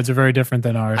iMessage threads are very different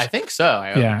than ours. I think so.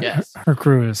 Yes. Her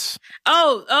crew is.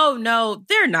 Oh no,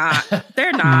 they're not.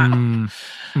 They're not.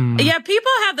 Yeah,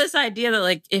 people have this idea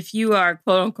that if you are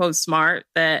quote unquote smart,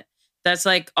 that's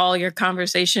all your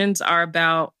conversations are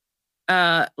about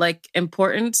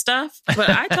important stuff. But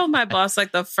I told my boss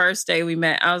the first day we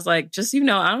met, I was just I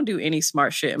don't do any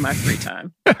smart shit in my free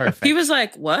time. Perfect. He was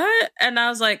like, what? And I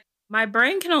was my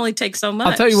brain can only take so much.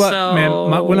 I'll tell you what, man.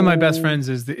 One of my best friends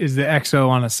is the XO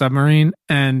on a submarine,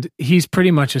 and he's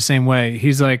pretty much the same way.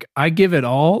 He's I give it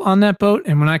all on that boat,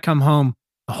 and when I come home,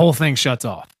 the whole thing shuts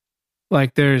off. I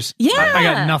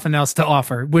got nothing else to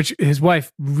offer, which his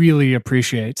wife really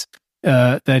appreciates.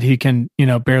 That he can,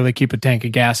 barely keep a tank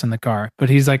of gas in the car. But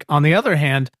he's on the other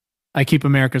hand, I keep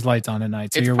America's lights on at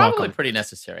night. So it's you're probably welcome. Pretty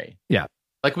necessary. Yeah.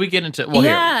 We get into,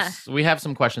 here, we have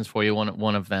some questions for you.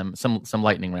 One of them, some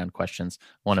lightning round questions.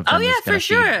 One of them is for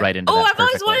sure. Right into I've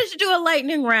always wanted to do a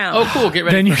lightning round. Oh, cool. Get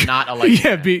ready for not a lightning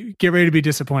round. Get ready to be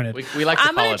disappointed. We like to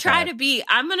I'm going to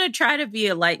try to be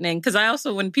a lightning because I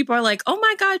also, when people are oh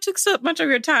my God, it took so much of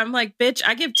your time. I'm bitch,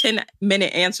 I give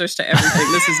 10-minute answers to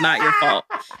everything. This is not your fault.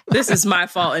 This is my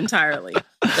fault entirely.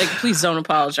 Please don't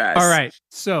apologize. All right.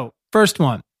 So first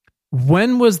one.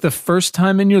 When was the first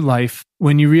time in your life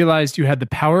when you realized you had the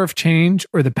power of change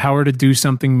or the power to do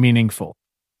something meaningful?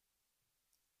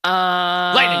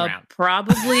 Lightning round.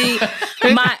 Probably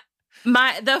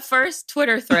the first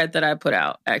Twitter thread that I put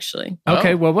out, actually.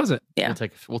 Okay, what was it? Yeah.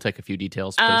 We'll take a few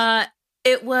details, please.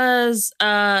 It was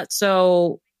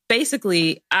so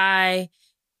basically I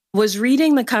was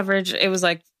reading the coverage. It was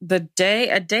a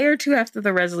day or two after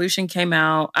the resolution came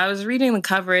out. I was reading the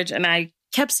coverage and I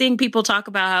kept seeing people talk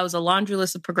about how it was a laundry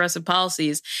list of progressive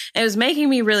policies. And it was making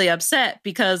me really upset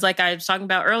because I was talking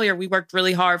about earlier, we worked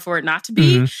really hard for it not to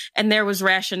be, and there was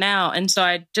rationale. And so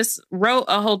I just wrote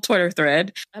a whole Twitter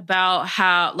thread about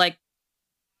how,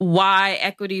 why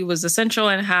equity was essential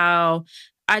and how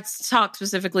I talked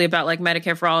specifically about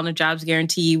Medicare for All and the jobs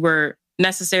guarantee were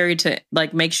necessary to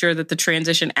like make sure that the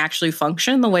transition actually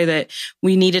functioned the way that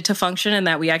we need it to function, and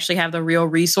that we actually have the real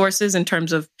resources in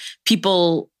terms of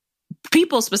people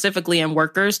specifically and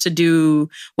workers to do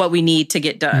what we need to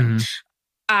get done.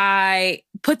 I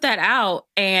put that out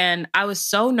and I was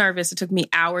so nervous. It took me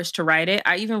hours to write it.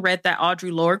 I even read that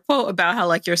Audre Lorde quote about how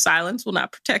like your silence will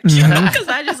not protect you. Because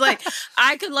I just like,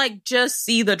 I could like just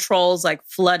see the trolls like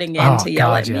flooding in to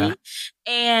yell at me.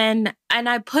 And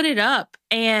I put it up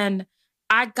and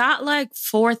I got like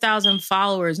 4,000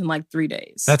 followers in like 3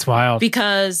 days. That's wild.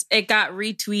 Because it got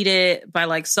retweeted by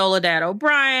like Soledad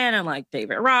O'Brien and like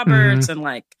David Roberts and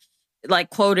like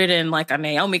quoted in like a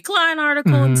Naomi Klein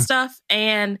article and stuff.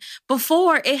 And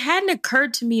before, it hadn't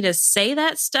occurred to me to say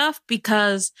that stuff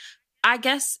because I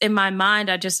guess in my mind,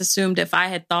 I just assumed if I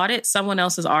had thought it, someone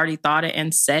else has already thought it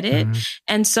and said it.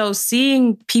 And so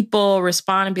seeing people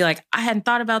respond and be like, I hadn't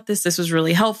thought about this. This was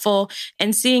really helpful.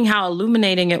 And seeing how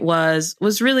illuminating it was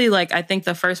really like, I think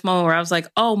the first moment where I was like,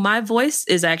 oh, my voice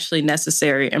is actually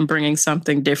necessary in bringing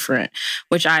something different,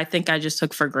 which I think I just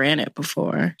took for granted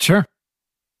before. Sure.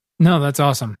 No, that's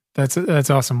awesome. That's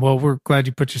awesome. Well, we're glad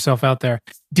you put yourself out there.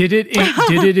 Did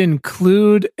it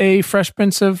include a Fresh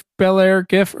Prince of Bel-Air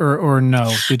gif or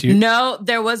no? Did you? No,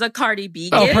 there was a Cardi B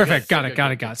gif. Oh, perfect. Got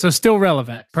it. So still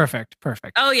relevant. Perfect.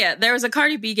 Oh yeah, there was a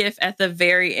Cardi B gif at the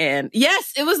very end.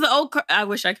 Yes, it was the old. I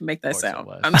wish I could make that sound.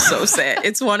 I'm so sad.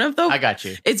 It's one of the. I got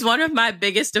you. It's one of my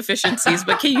biggest deficiencies.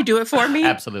 But can you do it for me?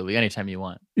 Absolutely, anytime you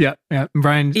want. Yeah.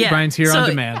 Brian's here on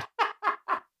demand.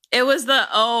 It was the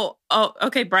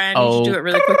okay, Brian, you should do it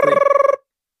really quickly.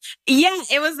 Yeah,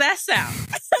 it was that sound.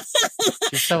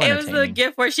 It was the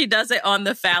gif where she does it on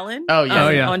the Fallon.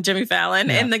 On Jimmy Fallon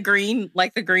in the green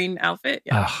outfit.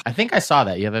 Yeah. I think I saw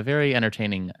that. You have a very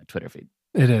entertaining Twitter feed.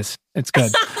 It is. It's good.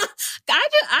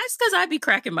 It's because I'd be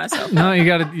cracking myself. No, you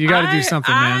gotta do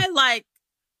something, man.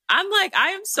 I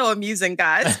am so amusing,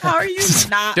 guys. How are you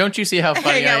not? Don't you see how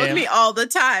funny hang out with me all the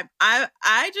time?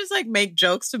 I just like make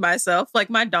jokes to myself, like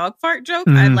my dog fart joke.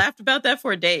 I laughed about that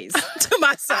for days to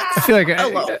myself. I feel like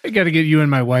I got to get you and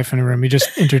my wife in a room. You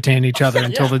just entertain each other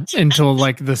until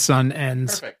like the sun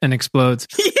ends and explodes.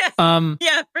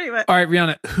 Yeah, pretty much. All right,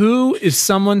 Rihanna, who is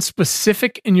someone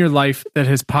specific in your life that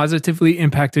has positively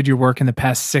impacted your work in the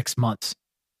past 6 months?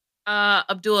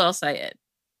 Abdul El Sayed.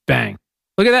 Bang.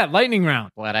 Look at that lightning round.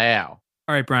 Wow.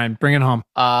 All right, Brian, bring it home.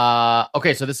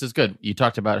 Okay, so this is good. You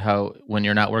talked about how when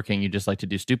you're not working, you just like to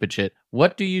do stupid shit.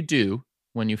 What do you do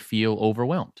when you feel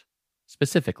overwhelmed,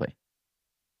 specifically?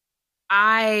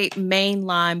 I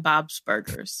mainline Bob's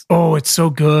Burgers. Oh, it's so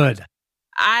good.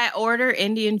 I order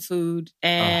Indian food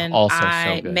and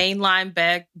I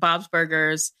mainline Bob's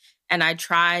Burgers and I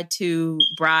try to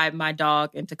bribe my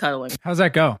dog into cuddling. How's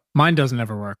that go? Mine doesn't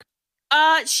ever work.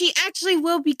 She actually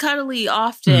will be cuddly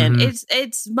often.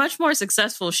 It's much more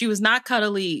successful. She was not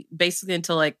cuddly basically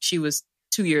until like she was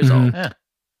 2 years old. Yeah.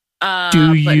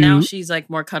 But now she's like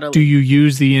more cuddly. Do you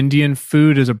use the Indian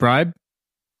food as a bribe?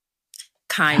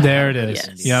 Kind of. There it is.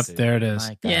 Yes. Yep, there it is.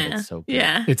 My God, it's so good.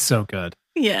 Yeah. It's so good.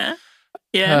 Yeah.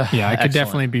 I could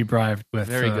definitely be bribed with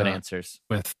very good answers.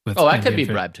 With I Indian could be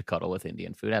food. bribed to cuddle with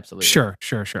Indian food. Absolutely. Sure.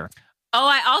 Oh,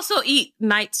 I also eat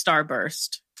Night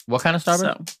Starburst. What kind of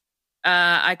Starburst? So,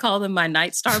 I call them my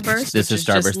Night Starburst. This is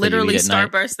Starburst just literally that you eat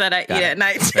at Starburst that I eat at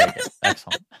night. Very good.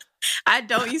 Excellent. I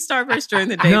don't eat Starburst during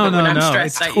the day, but when I'm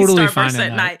stressed, I totally eat Starburst fine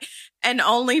at night. And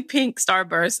only pink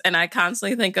Starburst. And I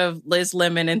constantly think of Liz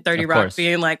Lemon in 30 Rock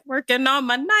being like, working on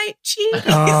my night cheese.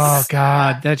 Oh,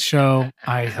 God. That show.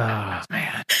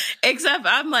 Man. Except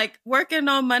I'm like, working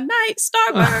on my night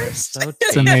Starburst.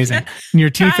 It's amazing. And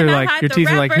your teeth are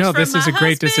like, no, this is a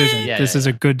great decision. This is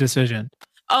a good decision.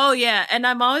 Oh, yeah. And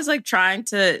I'm always like trying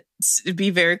to be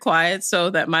very quiet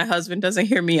so that my husband doesn't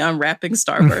hear me unwrapping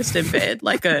Starburst in bed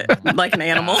like an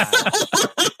animal.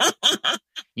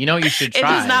 You know, you should try.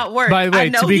 It does not work. By the way,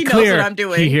 to be clear, knows what I'm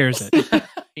doing. He hears it.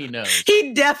 He knows.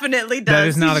 He definitely does. That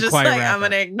is not He's a just quiet like, rapper. I'm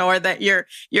going to ignore that you're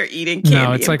eating candy.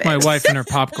 No, it's like my wife and her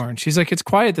popcorn. She's like, it's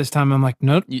quiet this time. I'm like,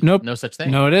 nope. No such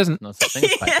thing. No, it isn't. No such thing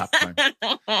as quiet popcorn.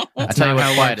 I tell you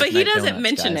what, quiet is but he Night doesn't Donuts,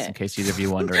 mention guys, it. in case either of you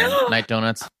wondering. Night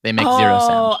Donuts, they make zero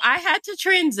sound. Oh, I had to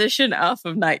transition off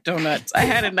of Night Donuts. I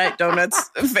had a Night Donuts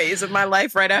phase of my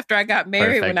life right after I got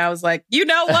married when I was like, you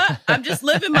know what? I'm just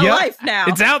living my life now.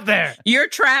 It's out there. You're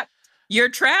trapped.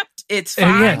 It's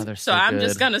fine. Oh, so I'm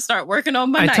just going to start working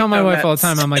on my Night I tell my Donuts. wife all the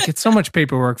time, I'm like, it's so much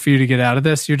paperwork for you to get out of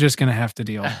this. You're just going to have to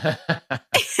deal.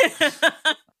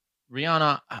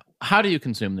 Rihanna, how do you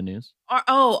consume the news?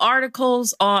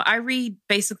 Articles. I read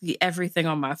basically everything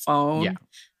on my phone. Yeah.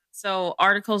 So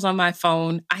articles on my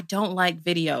phone. I don't like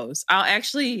videos. I'll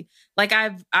actually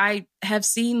I have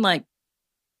seen like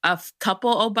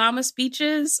couple Obama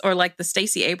speeches, or like the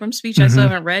Stacey Abrams speech. I still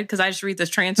haven't read because I just read the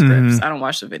transcripts. I don't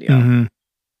watch the video.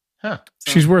 Huh.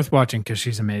 So. She's worth watching because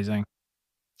she's amazing.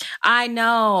 I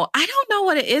know. I don't know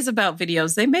what it is about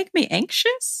videos. They make me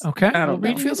anxious. Okay. I don't know.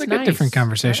 It feels like a different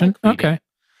conversation. Okay.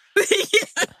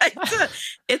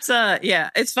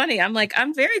 It's funny. I'm like,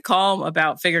 I'm very calm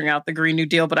about figuring out the Green New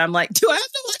Deal, but I'm like, do I have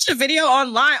to watch a video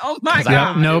online? Oh my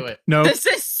God. Nope. This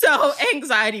is so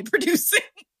anxiety producing.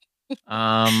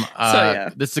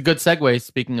 This is a good segue.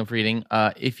 Speaking of reading,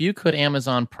 if you could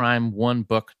Amazon Prime one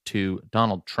book to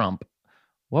Donald Trump,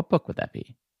 what book would that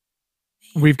be?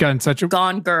 We've gotten such a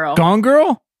Gone Girl. Gone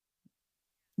Girl?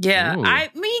 Yeah. Ooh. I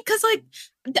mean, because like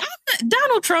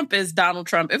Donald Trump is Donald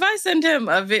Trump. If I send him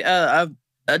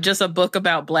just a book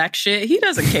about black shit, he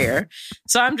doesn't care.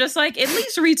 So I'm just like, at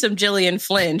least read some Gillian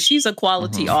Flynn. She's a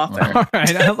quality author. All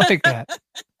right. I like that.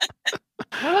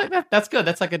 I like that. That's good.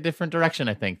 That's like a different direction,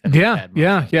 I think. Yeah.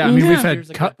 I mean, we've had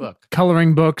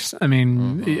coloring books. I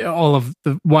mean, all of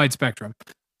the wide spectrum.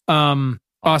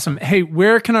 Awesome. Hey,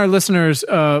 where can our listeners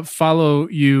follow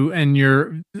you and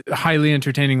your highly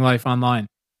entertaining life online?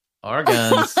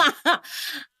 Arguns.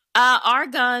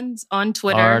 Arguns on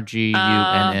Twitter.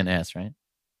 RGUNNS, right?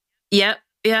 Yep.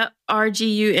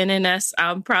 RGUNNS.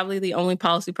 I'm probably the only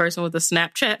policy person with a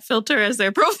Snapchat filter as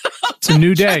their profile. It's a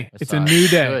new day. It's a new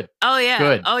day. Good. Oh, yeah.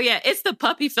 Good. Oh, yeah. It's the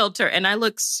puppy filter, and I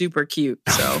look super cute.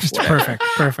 So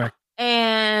Perfect.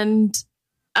 And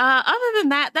other than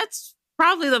that, that's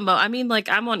probably the most. I mean, like,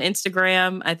 I'm on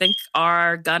Instagram. I think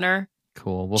R Gunner.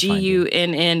 Cool. We'll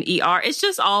GUNNER. It's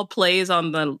just all plays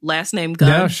on the last name Gun.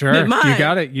 Yeah, sure. You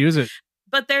got it. Use it.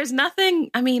 But there's nothing.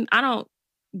 I mean, I don't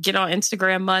get on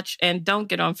Instagram much, and don't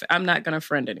get on. I'm not going to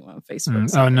friend anyone on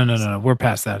Facebook. No. We're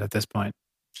past that at this point.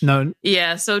 No.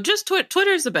 Yeah. So just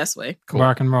Twitter is the best way. Cool.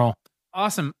 Rock and roll.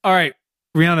 Awesome. All right,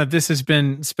 Rihanna, this has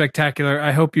been spectacular.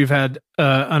 I hope you've had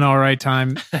an all right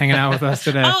time hanging out with us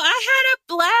today. Oh, I had a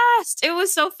blast. It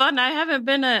was so fun. I haven't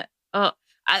been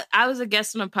I was a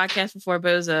guest on a podcast before,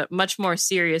 but it was a much more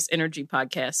serious energy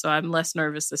podcast. So I'm less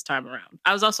nervous this time around.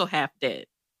 I was also half dead.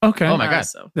 Okay. Oh my God.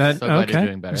 So glad you're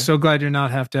doing better. So glad you're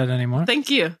not half dead anymore. Thank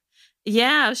you.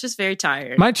 Yeah, I was just very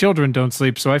tired. My children don't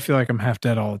sleep, so I feel like I'm half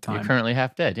dead all the time. You're currently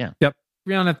half dead, yeah. Yep.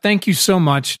 Rihanna, thank you so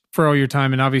much for all your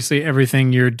time and obviously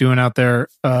everything you're doing out there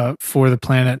for the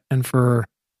planet and for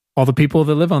all the people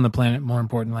that live on the planet, more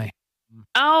importantly.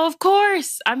 Oh, of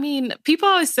course. I mean, people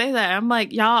always say that. I'm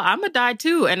like, y'all, I'm going to die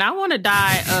too. And I want to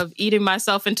die of eating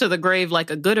myself into the grave like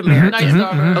a good American.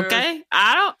 Okay?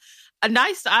 I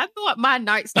want my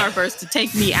Night Starburst to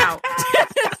take me out.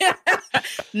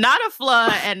 Not a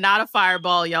flood and not a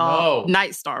fireball, y'all. No.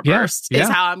 Night Starburst is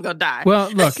how I'm going to die.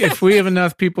 Well, look, if we have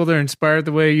enough people that are inspired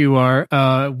the way you are,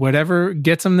 whatever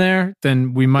gets them there,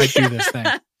 then we might do this thing.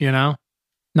 You know?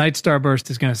 Night Starburst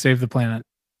is going to save the planet.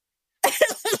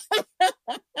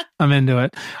 I'm into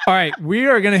it. All right. We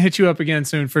are going to hit you up again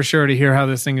soon for sure to hear how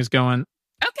this thing is going.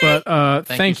 Okay. But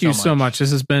thank you so much. This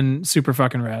has been super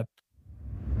fucking rad.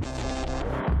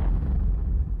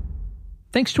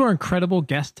 Thanks to our incredible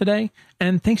guest today,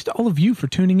 and thanks to all of you for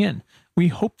tuning in. We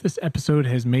hope this episode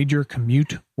has made your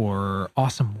commute or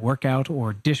awesome workout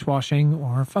or dishwashing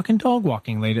or fucking dog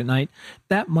walking late at night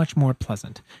that much more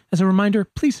pleasant. As a reminder,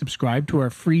 please subscribe to our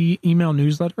free email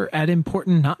newsletter at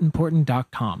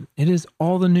importantnotimportant.com. It is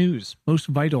all the news most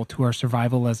vital to our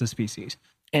survival as a species.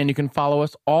 And you can follow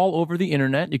us all over the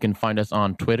internet. You can find us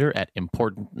on Twitter at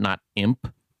importantnotimp.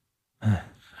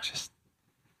 Just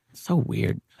so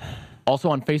weird.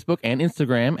 Also on Facebook and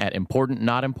Instagram at Important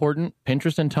Not Important.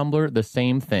 Pinterest and Tumblr, the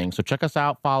same thing. So check us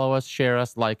out, follow us, share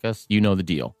us, like us. You know the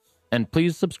deal. And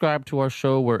please subscribe to our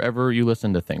show wherever you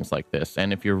listen to things like this.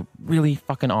 And if you're really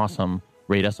fucking awesome,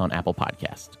 rate us on Apple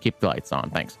Podcasts. Keep the lights on.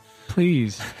 Thanks.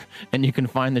 Please. And you can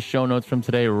find the show notes from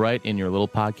today right in your little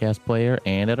podcast player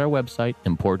and at our website,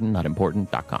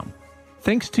 importantnotimportant.com.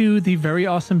 Thanks to the very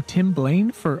awesome Tim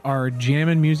Blaine for our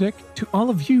jammin' music, to all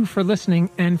of you for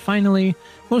listening, and finally,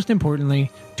 most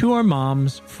importantly, to our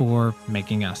moms for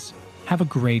making us. Have a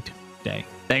great day.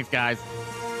 Thanks, guys.